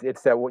 it's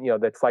that,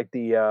 that's like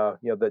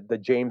the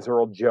James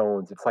Earl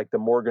Jones. It's like the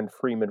Morgan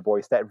Freeman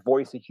voice, that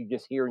voice that you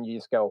just hear and you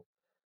just go,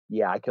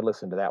 yeah, I could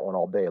listen to that one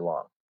all day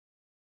long.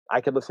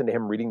 I could listen to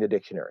him reading the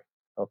dictionary.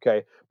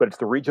 Okay. But it's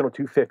the Regional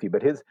 250.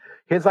 But his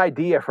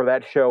idea for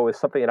that show is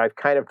something that I've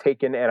kind of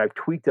taken and I've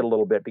tweaked it a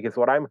little bit, because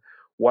what I'm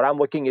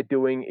looking at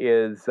doing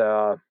is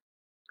to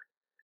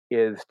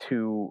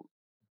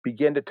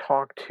begin to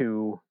talk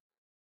to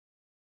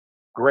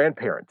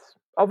grandparents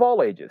of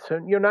all ages.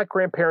 And not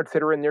grandparents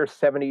that are in their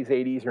 70s,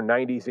 80s, or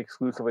 90s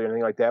exclusively or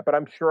anything like that, but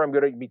I'm sure I'm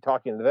going to be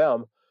talking to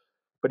them.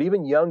 But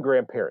even young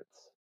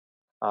grandparents,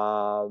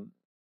 and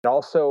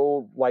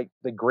also like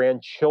the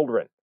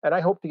grandchildren. And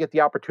I hope to get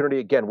the opportunity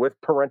again with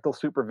parental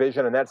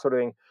supervision and that sort of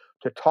thing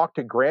to talk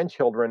to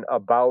grandchildren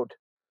about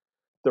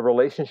the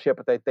relationship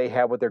that they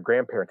have with their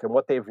grandparents and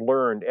what they've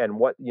learned and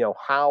what,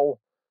 how,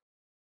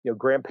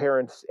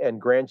 grandparents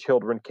and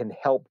grandchildren can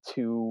help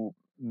to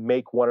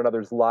make one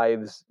another's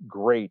lives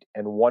great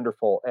and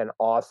wonderful and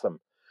awesome.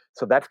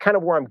 So that's kind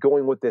of where I'm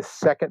going with this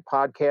second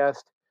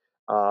podcast.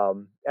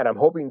 And I'm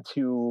hoping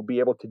to be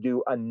able to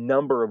do a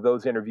number of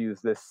those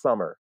interviews this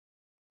summer.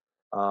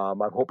 I'm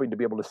hoping to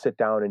be able to sit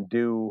down and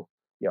do,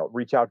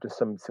 reach out to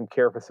some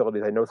care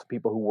facilities. I know some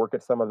people who work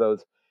at some of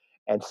those,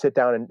 and sit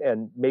down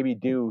and maybe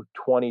do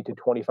 20 to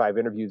 25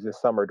 interviews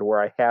this summer to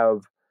where I have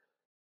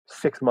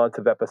 6 months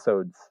of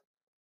episodes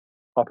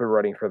up and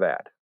running for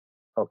that.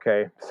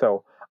 Okay.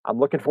 So I'm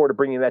looking forward to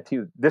bringing that to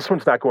you. This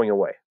one's not going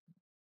away.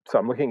 So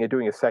I'm looking at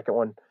doing a second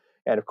one.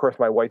 And of course,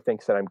 my wife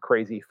thinks that I'm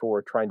crazy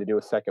for trying to do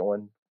a second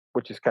one,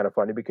 which is kind of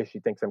funny because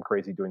she thinks I'm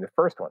crazy doing the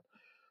first one.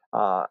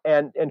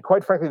 And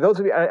quite frankly, those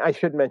of you, I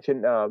should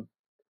mention,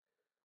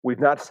 we've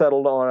not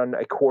settled on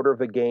a quarter of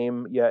the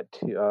game yet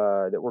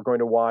that we're going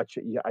to watch.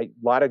 A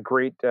lot of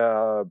great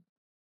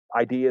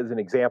ideas and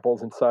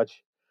examples and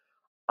such.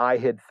 I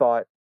had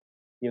thought,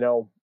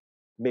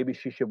 maybe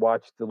she should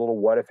watch the little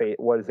what is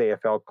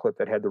AFL clip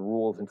that had the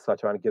rules and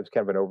such on. It gives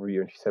kind of an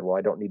overview. And she said, well,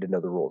 I don't need to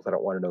know the rules. I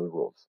don't want to know the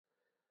rules.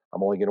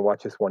 I'm only going to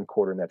watch this one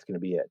quarter and that's going to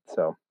be it.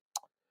 So,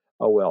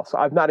 oh well. So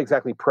I've not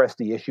exactly pressed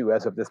the issue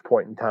as of this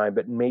point in time,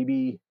 but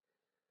maybe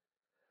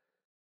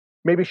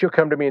she'll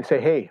come to me and say,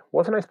 hey,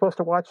 wasn't I supposed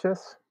to watch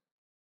this?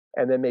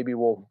 And then maybe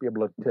we'll be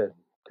able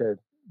to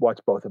watch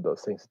both of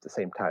those things at the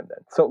same time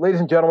then. So,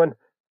 ladies and gentlemen,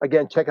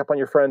 again, check up on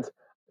your friends.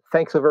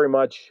 Thanks so very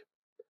much.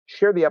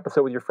 Share the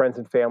episode with your friends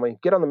and family.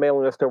 Get on the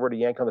mailing list over to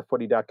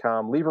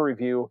yankonthefooty.com. Leave a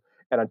review.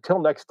 And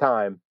until next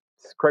time,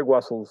 this is Craig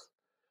Wessels.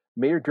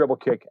 May your dribble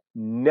kick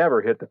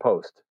never hit the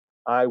post.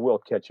 I will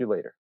catch you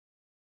later.